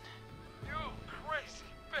mouth and... You crazy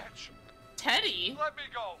bitch! Teddy? Let me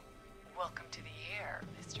go! Welcome to the air,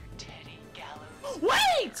 Mr. Teddy Gallows.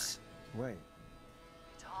 Wait! Wait.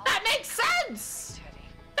 It's all That makes sense! Teddy.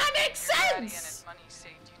 That makes Your daddy and his sense! money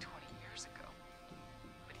saved you 20 years ago.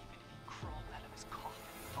 But even if he crawled out of his coffin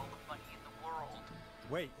with all the money in the world,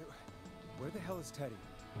 Wait. Where the hell is Teddy?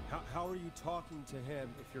 How are you talking to him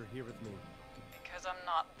if you're here with me? because I'm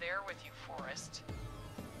not there with you, Forrest,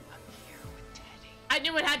 I'm here with Teddy. I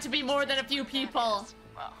knew it had to be more than a few people.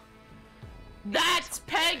 Well, That's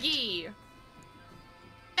Peggy!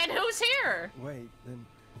 And who's here? Wait, then...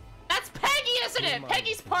 That's Peggy, isn't Who it? am I?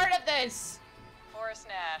 Peggy's part of this! Forrest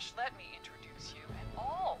Nash, let me introduce you and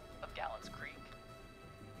all of about Gallows Creek.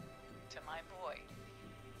 To my boy,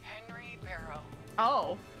 Henry Barrow.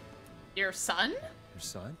 Oh. Your son? Your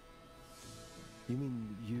son? You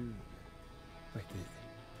mean you... Wait,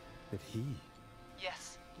 that he...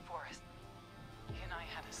 Yes, Forrest. He and I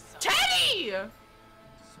had a son. Teddy!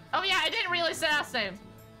 Oh yeah, I didn't realize the last name.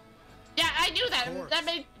 Yeah, I knew that. Of course. That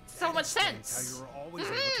made so That much explains sense. How you were always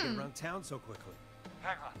able to get around town so quickly.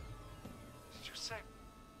 Hang on. Did you say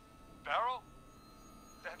Barrow?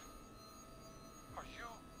 Then are you?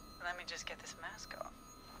 Let me just get this mask off.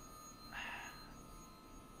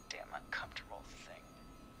 Damn uncomfortable thing.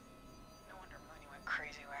 No wonder Mooney went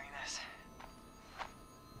crazy wearing this.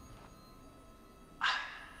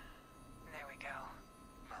 There we go.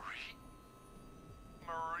 Marie?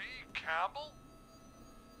 Marie Campbell?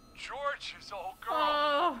 George's old girl.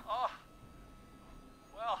 Oh.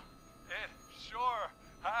 Well, it sure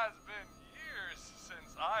has been years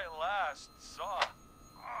since I last saw.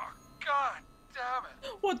 Oh, God damn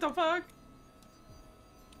it. What the fuck?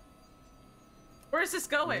 Where's this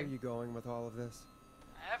Where are going? you going with all of this?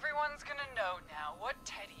 Everyone's gonna know now what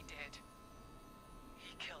Teddy did.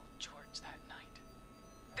 He killed George that night.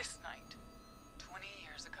 This night. 20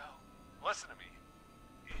 years ago. Listen to me.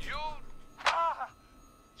 You...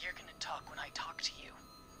 You're gonna talk when I talk to you.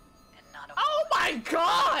 And not a Oh my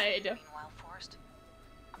god! Meanwhile, Forrest,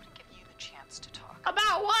 I'm gonna give you the chance to talk.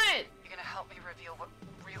 About what? You're gonna help me reveal what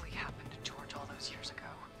really happened to George all those years ago.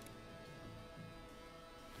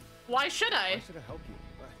 Why should I? Why should I help you?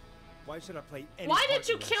 Why should I play any Why part did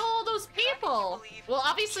you in this? kill all those people? Well,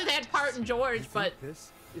 obviously they had part in You George, think but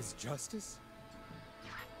this is justice? You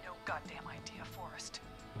have no goddamn idea, Forrest.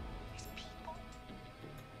 These people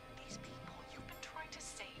you've been trying to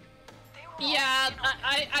save, they were all yeah, in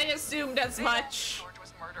on it. I assumed as They know much. George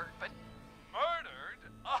was murdered, but Murdered?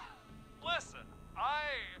 Listen,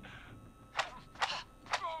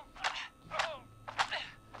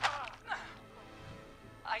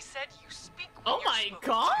 I said you speak when Oh you're my spoken to.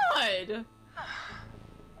 god!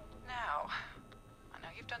 Now, I know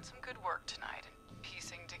you've done some good work tonight in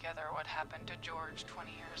piecing together what happened to George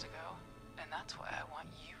 20 years ago, and that's why I want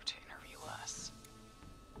you to interview us.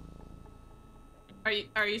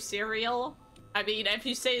 Are you serial? I mean, if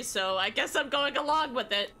you say so, I guess I'm going along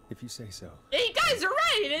with it. If you say so. Hey, you guys are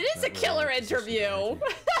right. It is a Not really killer in a position to interview. argue.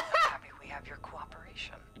 Happy we have your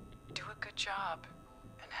cooperation. Do a good job.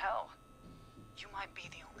 And hell, you might be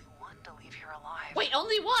the only one to leave here alive. Wait,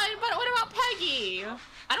 only one? But what about Peggy?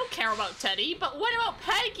 I don't care about Teddy, but what about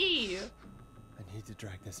Peggy? I need to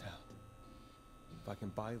drag this out. If I can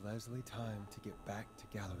buy Leslie time to get back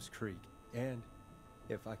to Gallows Creek, and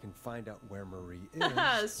if I can find out where Marie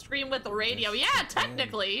is. Stream with the radio. Yes, Yeah, I can.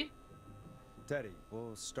 technically. Teddy,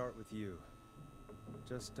 we'll start with you.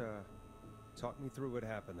 Just, talk me through what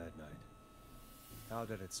happened that night. How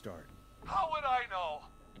did it start? how would I know?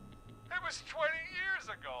 It was 20 years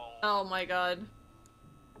ago. Oh my god.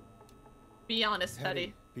 Be honest,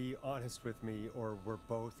 Teddy. Be honest with me, or we're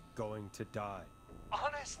both going to die.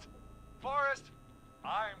 Honest? Forrest,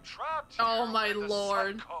 I'm trapped Oh here my with a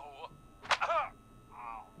lord. psycho.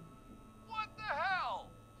 Ow. What the hell?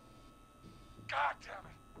 God damn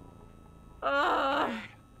it. Hey,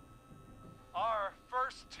 our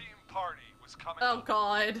first team party was coming Oh up.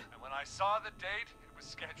 god. And when I saw the date it was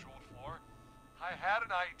scheduled for, I had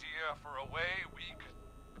an idea for a way we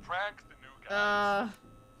could prank the new guys.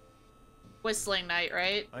 Whistling night,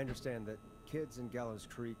 right? I understand that kids in Gallows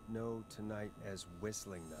Creek know tonight as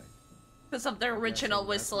Whistling Night. Because of their I'm original guessing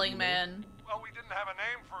that's what Whistling you Man. Well, we didn't have a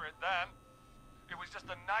name for it then. It was just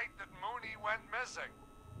the night that Mooney went missing.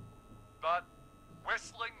 But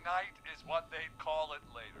Whistling Night is what they'd call it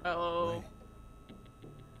later. Oh. Wait.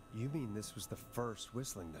 You mean this was the first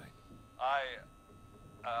Whistling Night?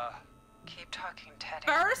 Keep talking, Teddy.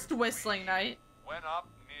 First Whistling night. Went up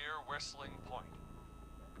near Whistling Point.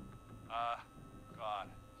 God,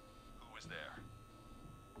 who was there?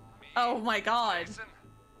 Me, Oh my god. Jason,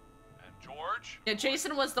 and George. Yeah,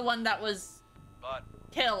 Jason was the one that was But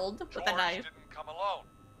killed with George the knife. didn't come alone.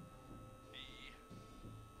 He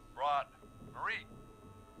brought Marie.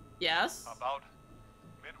 Yes. About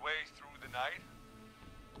midway through the night,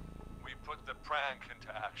 we put the prank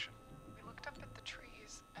into action. We looked up at the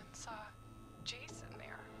trees and saw Jason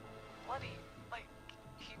there, bloody, like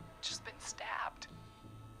he'd just been stabbed.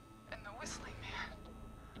 And the Whistling Man,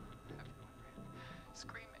 everyone ran,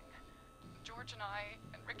 screaming. George and I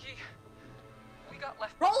and Ricky, we got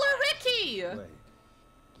left Roller behind. Ricky! Wait.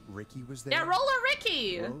 Ricky was there? Yeah, Roller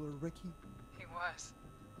Ricky! Roller Ricky? He was.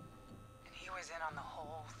 And he was in on the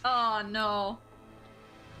whole thing. Oh no.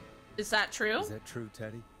 Is that true? Is that true,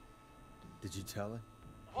 Teddy? Did you tell him?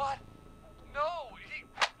 What? No, he...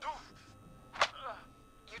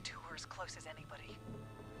 close as anybody.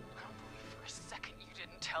 I don't believe for a second you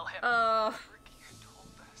didn't tell him. Ricky had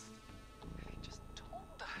told us. He just told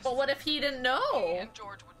us. But what if he didn't know? He and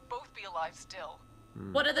George would both be alive still.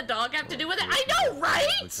 What did the dog have to do with it? I know, right?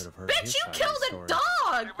 Bitch, you killed a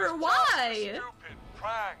dog! For why? Stupid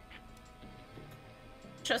prank.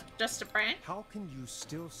 Just a prank? How can you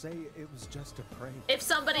still say it was just a prank? If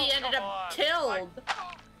somebody ended up killed.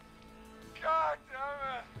 God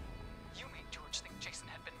damn it. You made George think Jason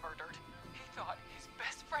had been murdered. He thought his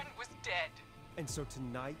best friend was dead. And so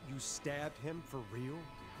tonight you stabbed him for real?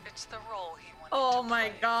 It's the role he wanted Oh to my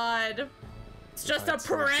play. god. It's just a I'd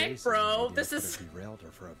say prank, Jason bro. maybe This could is... have derailed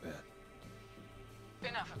her for a bit.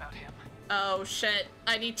 Enough about him. Oh shit.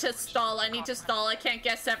 I need to stall. I need to stall. I can't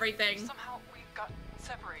guess everything. Somehow we got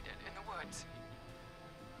separated in the woods.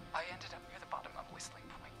 I ended up near the bottom of Whistling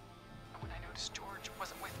Point. And when I noticed George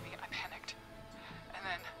wasn't with me, I panicked. And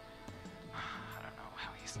then, I don't know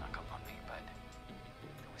how he snuck up on me, but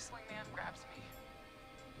the Whistling Man grabs me.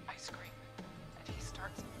 I scream, and he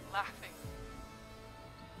starts laughing.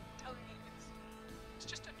 Telling me it's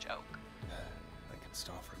just a joke. I can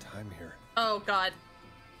stall for time here. Oh god.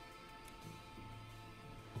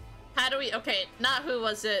 How do we... Okay, not who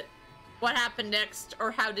was it. What happened next, or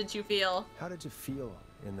how did you feel? How did you feel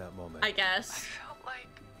in that moment? I guess. I felt like...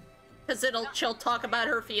 Because she'll talk about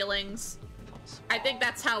her feelings. I think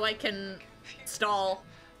that's how I can stall.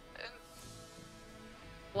 And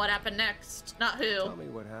What happened next? Not who. Tell me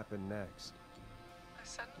what happened next. I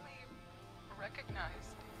suddenly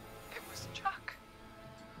recognized it was Chuck.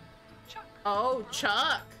 Chuck Oh,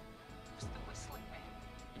 Chuck. was the Whistling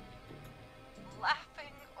Man.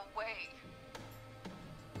 Laughing away.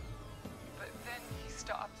 But then he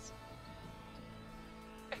stops.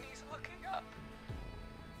 And he's looking up.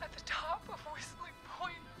 At the top of Whistling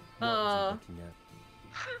Point. What was he looking at?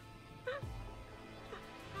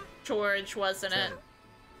 George, wasn't it? Teddy,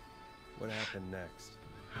 what happened next?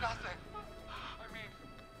 Nothing. I mean,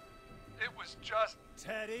 it was just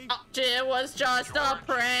Teddy? It was just a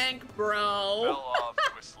prank, bro. fell off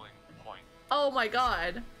Whistling Point. Oh my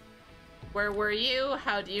god. Where were you?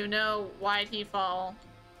 How do you know? Why'd he fall?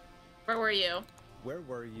 Where were you? Where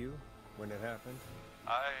were you when it happened?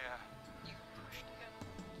 You pushed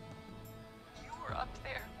him. You were up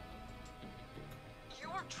there. You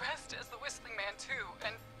were dressed as the Whistling Man too,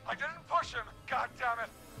 and I didn't push him, god damn it.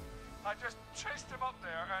 I just chased him up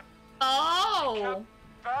there and Oh!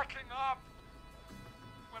 kept backing up.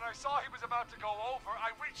 When I saw he was about to go over, I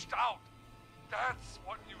reached out. That's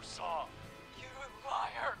what you saw. you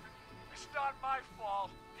liar. It's not my fault.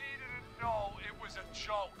 He didn't know it was a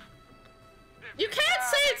joke. If You he can't had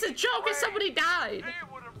say it's a any joke if brains, somebody died.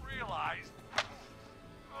 He would have realized.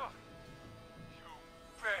 Ugh.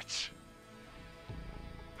 You bitch.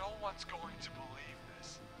 No one's going to believe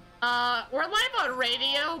this. We're live on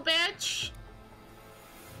radio, bitch.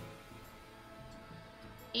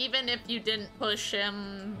 Even if you didn't push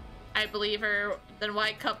him, I believe her, then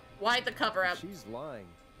why the cover up? She's lying.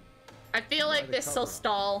 I feel Why like the this will cover-up?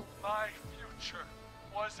 stall. My future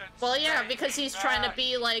was at Well, yeah, stake. because he's trying to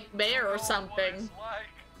be like mayor or Know something. what it's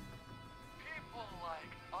like. People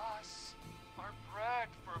like us are bred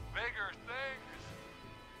for bigger things.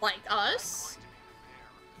 Like us? I'm going to be the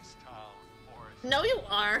mayor of this town, Forrest. No, you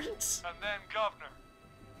aren't. And then governor.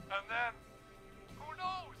 And then, who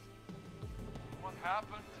knows? What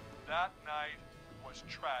happened that night was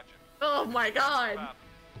tragic. Oh my god.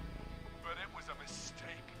 But it was a mistake.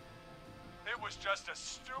 It was just a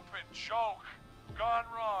stupid joke gone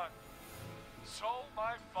wrong. So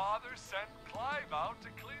my father sent Clive out to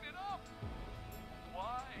clean it up.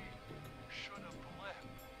 Why should a blip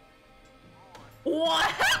ruin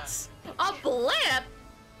What? A blip?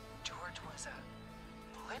 George was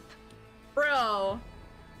a blip? Bro.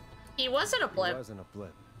 He wasn't a It blip. wasn't a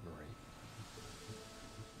blip, Marie.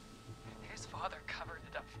 His father covered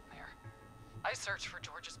it up from there. I searched for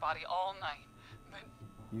George's body all night, but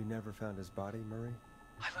You never found his body, Marie?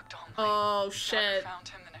 I looked all night. Oh, Daughter shit. found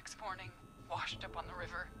him the next morning, washed up on the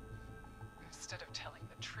river. Instead of telling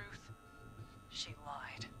the truth, she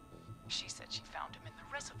lied. She said she found him in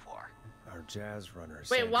the reservoir. Our jazz runner.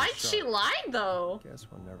 Wait, Sandra why'd she Sharp. lie though? Guess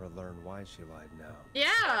we'll never learn why she lied now.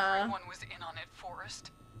 Yeah. Everyone was in on it,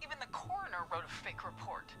 Forrest. Even the coroner wrote a fake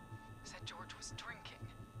report. Said George was drinking.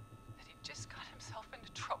 That he just got himself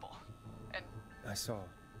into trouble. And I saw.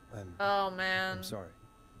 Oh man. I'm sorry.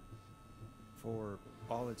 For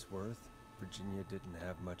all it's worth, Virginia didn't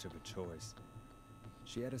have much of a choice.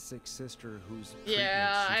 She had a sick sister whose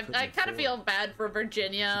Yeah, I kind of feel bad for She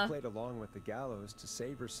Virginia. played along with the gallows to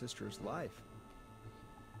save her sister's life.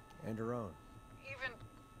 And her own.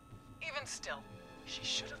 even still, She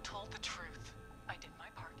should have told the truth. I did my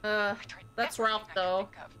part. I tried that's everything Ralph, I could though.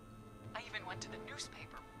 think of. I even went to the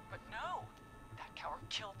newspaper, but no. That coward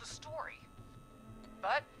killed the story.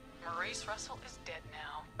 But Maurice Russell is dead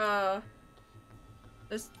now.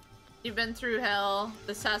 You've been through hell.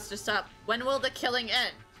 This has to stop. When will the killing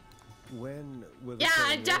end? When will the Yeah, I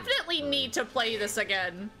killing end, definitely Marie? need to play this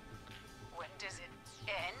again. When does it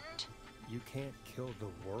end? You can't kill the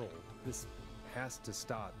world. This has to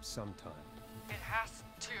stop sometime. It has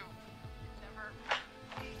to. Never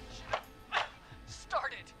should have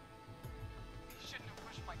started. He shouldn't have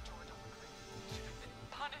pushed my door down the grate. He should have been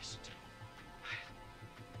punished.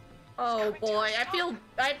 Oh boy,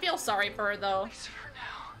 I feel sorry for her though. At least for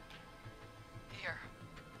now. Here,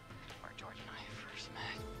 where George and I first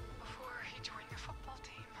met, before he joined your football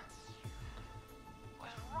team, was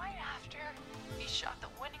right after he shot the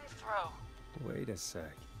winning throw. Wait a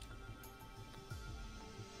sec.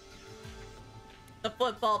 The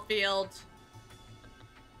football field.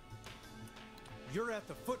 You're at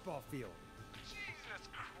the football field. Jesus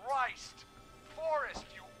Christ! Forrest,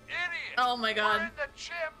 you idiot! Oh my God. We're in the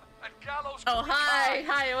gym at Gallows Oh, Creek hi.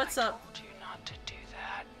 High. Hi, what's up? I told you not to do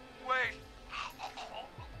that. Wait.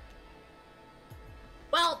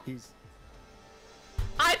 Well, He's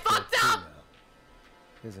I fucked up!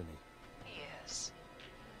 now, isn't he? He is.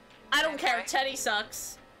 I don't And care. I- Teddy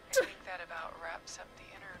sucks. I think that about wraps up the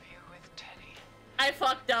interview with Teddy. I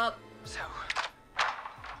fucked up. So,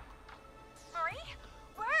 Marie?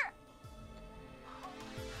 Where?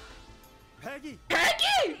 Peggy!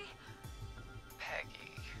 Peggy!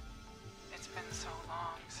 Peggy, it's been so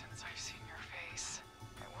long since I've seen your face.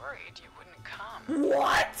 I worried you wouldn't come.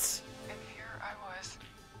 What? And here I was,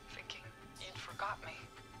 thinking you'd forgot me.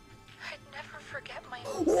 I'd never forget my...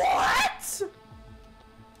 What?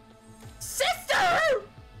 Sister!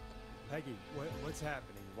 Peggy, what's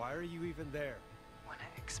happening? Why are you even there? Wanna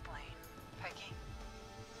explain, Peggy?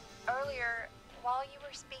 Earlier, while you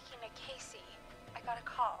were speaking to Casey, I got a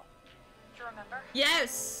call. Do you remember?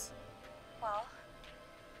 Yes. Well,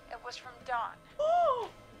 it was from Dawn. Oh.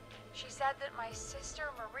 She said that my sister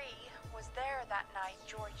Marie was there that night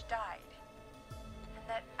George died. And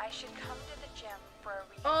that I should come to the gym for a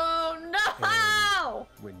reunion. Oh no!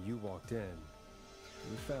 And when you walked in,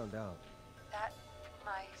 we found out. That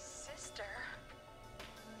my sister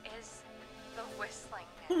is the Whistling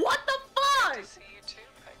Man. What the fuck? Good to see you too,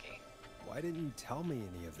 Peggy. Why didn't you tell me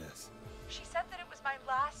any of this? She said that it was my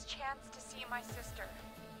last chance to see my sister.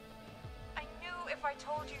 I knew if I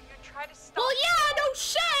told you, you'd try to stop Well, yeah, no with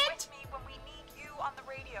shit. me when we need you on the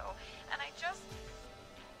radio. And I just...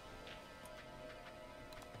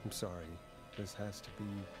 I'm sorry. This has to be.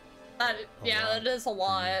 Yeah, lot that is a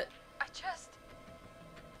lot. I just...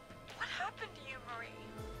 What happened to you, Marie?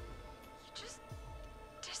 You just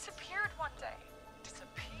disappeared one day.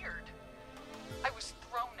 Disappeared. I was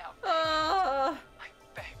thrown out. Uh, I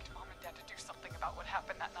begged Mom and Dad to do something about what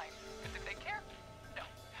happened that night. But did they care? No.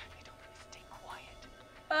 They told me to stay quiet.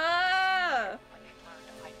 When they learned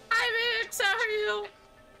I'm sorry.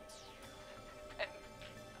 And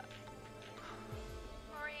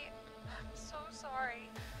Marie, I'm so sorry.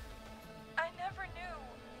 I never knew.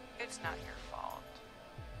 it's not your fault.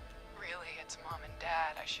 Really, it's Mom and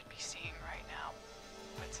Dad I should be seeing right now.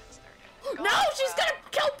 But since they're dead, No, she's gonna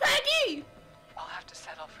kill Peggy! I'll have to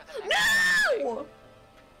settle for the next one. No!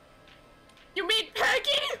 You mean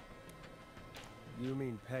Peggy? You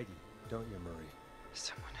mean Peggy, don't you, Marie?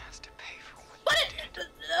 Someone has to pay for what What? they did.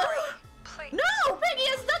 Please. No, Peggy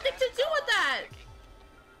has nothing to do with that. Peggy.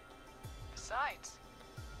 Besides,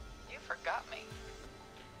 you forgot me.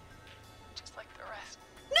 Just like the rest.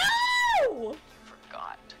 No! You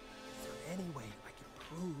forgot. Is there any way I can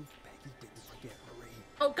prove Peggy didn't forget Marie?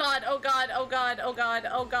 Oh god, oh god, oh god, oh god,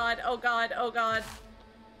 oh god, oh god, oh god.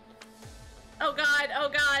 Oh god, oh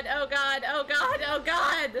god, oh god, oh god, oh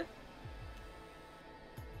god!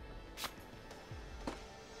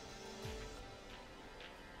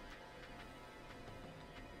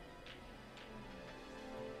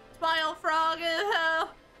 Smile frog in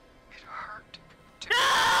hell. It hurt.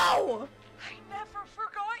 No! I never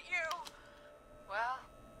forgot you. Well,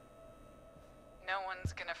 no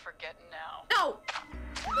one's gonna forget now. No!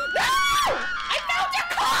 No! I found your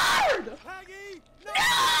card! Peggy!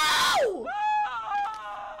 No!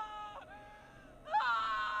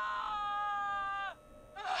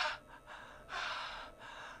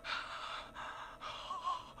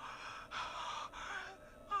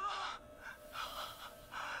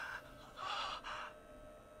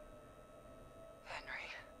 Henry,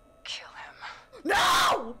 kill him.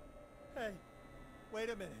 No! Hey, wait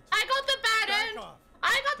a minute. I got the bad Back end. off.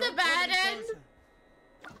 I got the Don't bad come any end.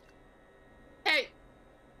 closer. Hey,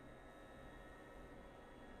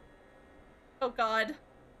 Oh god.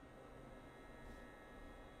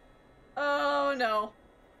 Oh no.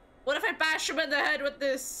 What if I bash him in the head with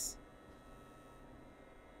this?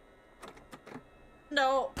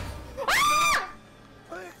 No. Ah!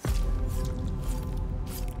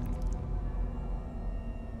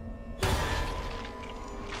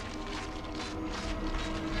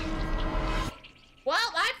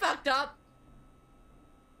 Well, I fucked up.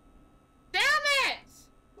 Damn it!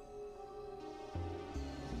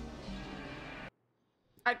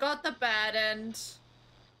 I got the bad end.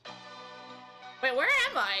 Wait, where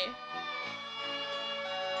am I?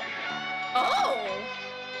 Oh!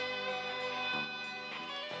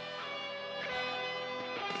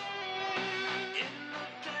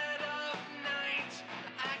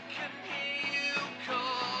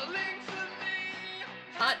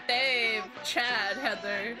 Hot Dave, Chad,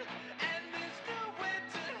 Heather.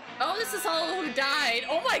 Oh, this is all who died.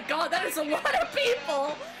 Oh my god, that is a lot of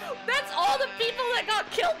people! That's all the people that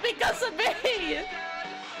got killed because of me!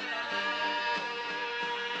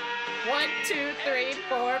 1, 2, 3,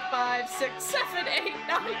 4, 5, 6, 7, 8,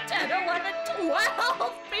 9, 10, 11,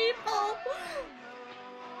 12 people!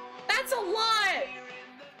 That's a lot!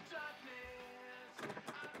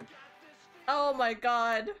 Oh my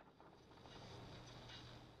god.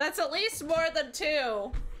 That's at least more than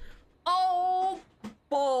 2. Oh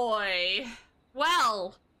boy.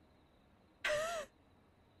 Well.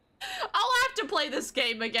 I'll have to play this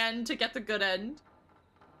game again to get the good end.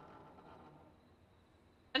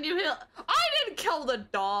 And I didn't kill the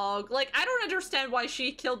dog. Like, I don't understand why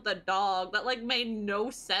she killed the dog. That, like, made no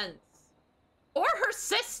sense. Or her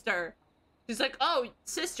sister. She's like, oh,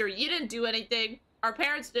 sister, you didn't do anything. Our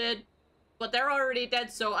parents did. But they're already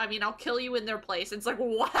dead, so, I mean, I'll kill you in their place. It's like,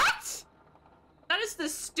 what? That is the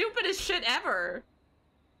stupidest shit ever.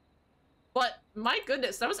 But, my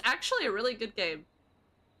goodness, that was actually a really good game.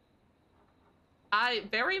 I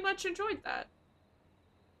very much enjoyed that.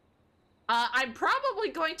 I'm probably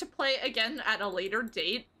going to play again at a later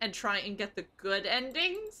date and try and get the good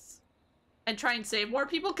endings. And try and save more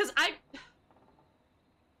people, because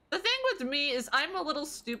the thing with me is I'm a little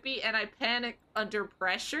stoopy and I panic under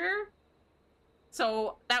pressure.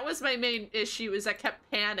 So that was my main issue, is I kept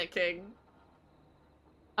panicking.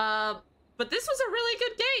 But this was a really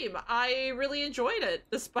good game. I really enjoyed it,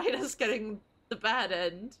 despite us getting the bad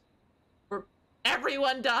end. Where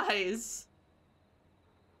everyone dies.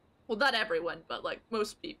 Well, not everyone, but like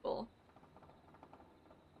most people.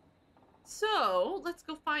 So, let's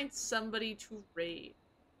go find somebody to raid.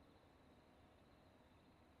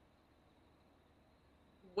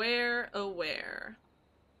 Where, oh where?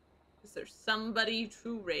 Is there somebody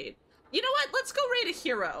to raid? You know what? Let's go raid a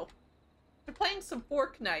hero. We're playing some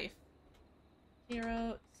Fork Knife.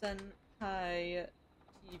 Hero Senpai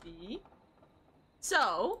TV.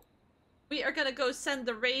 So, we are gonna go send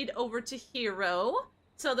the raid over to Hero.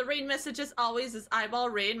 So the raid message, as always, is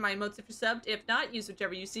eyeball raid. My emotes if you're subbed. If not, use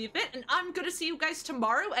whichever you see fit. And I'm gonna see you guys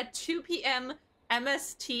tomorrow at 2 p.m.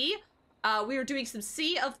 MST. We are doing some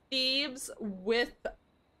Sea of Thieves with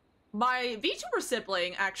my VTuber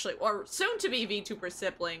sibling, actually, or soon-to-be VTuber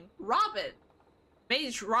sibling, Robin.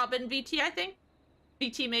 Mage Robin VT, I think?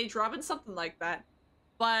 VT Mage Robin, something like that.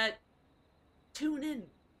 But tune in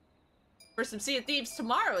for some Sea of Thieves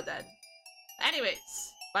tomorrow, then.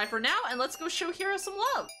 Anyways, bye for now, and let's go show Hero some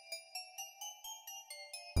love.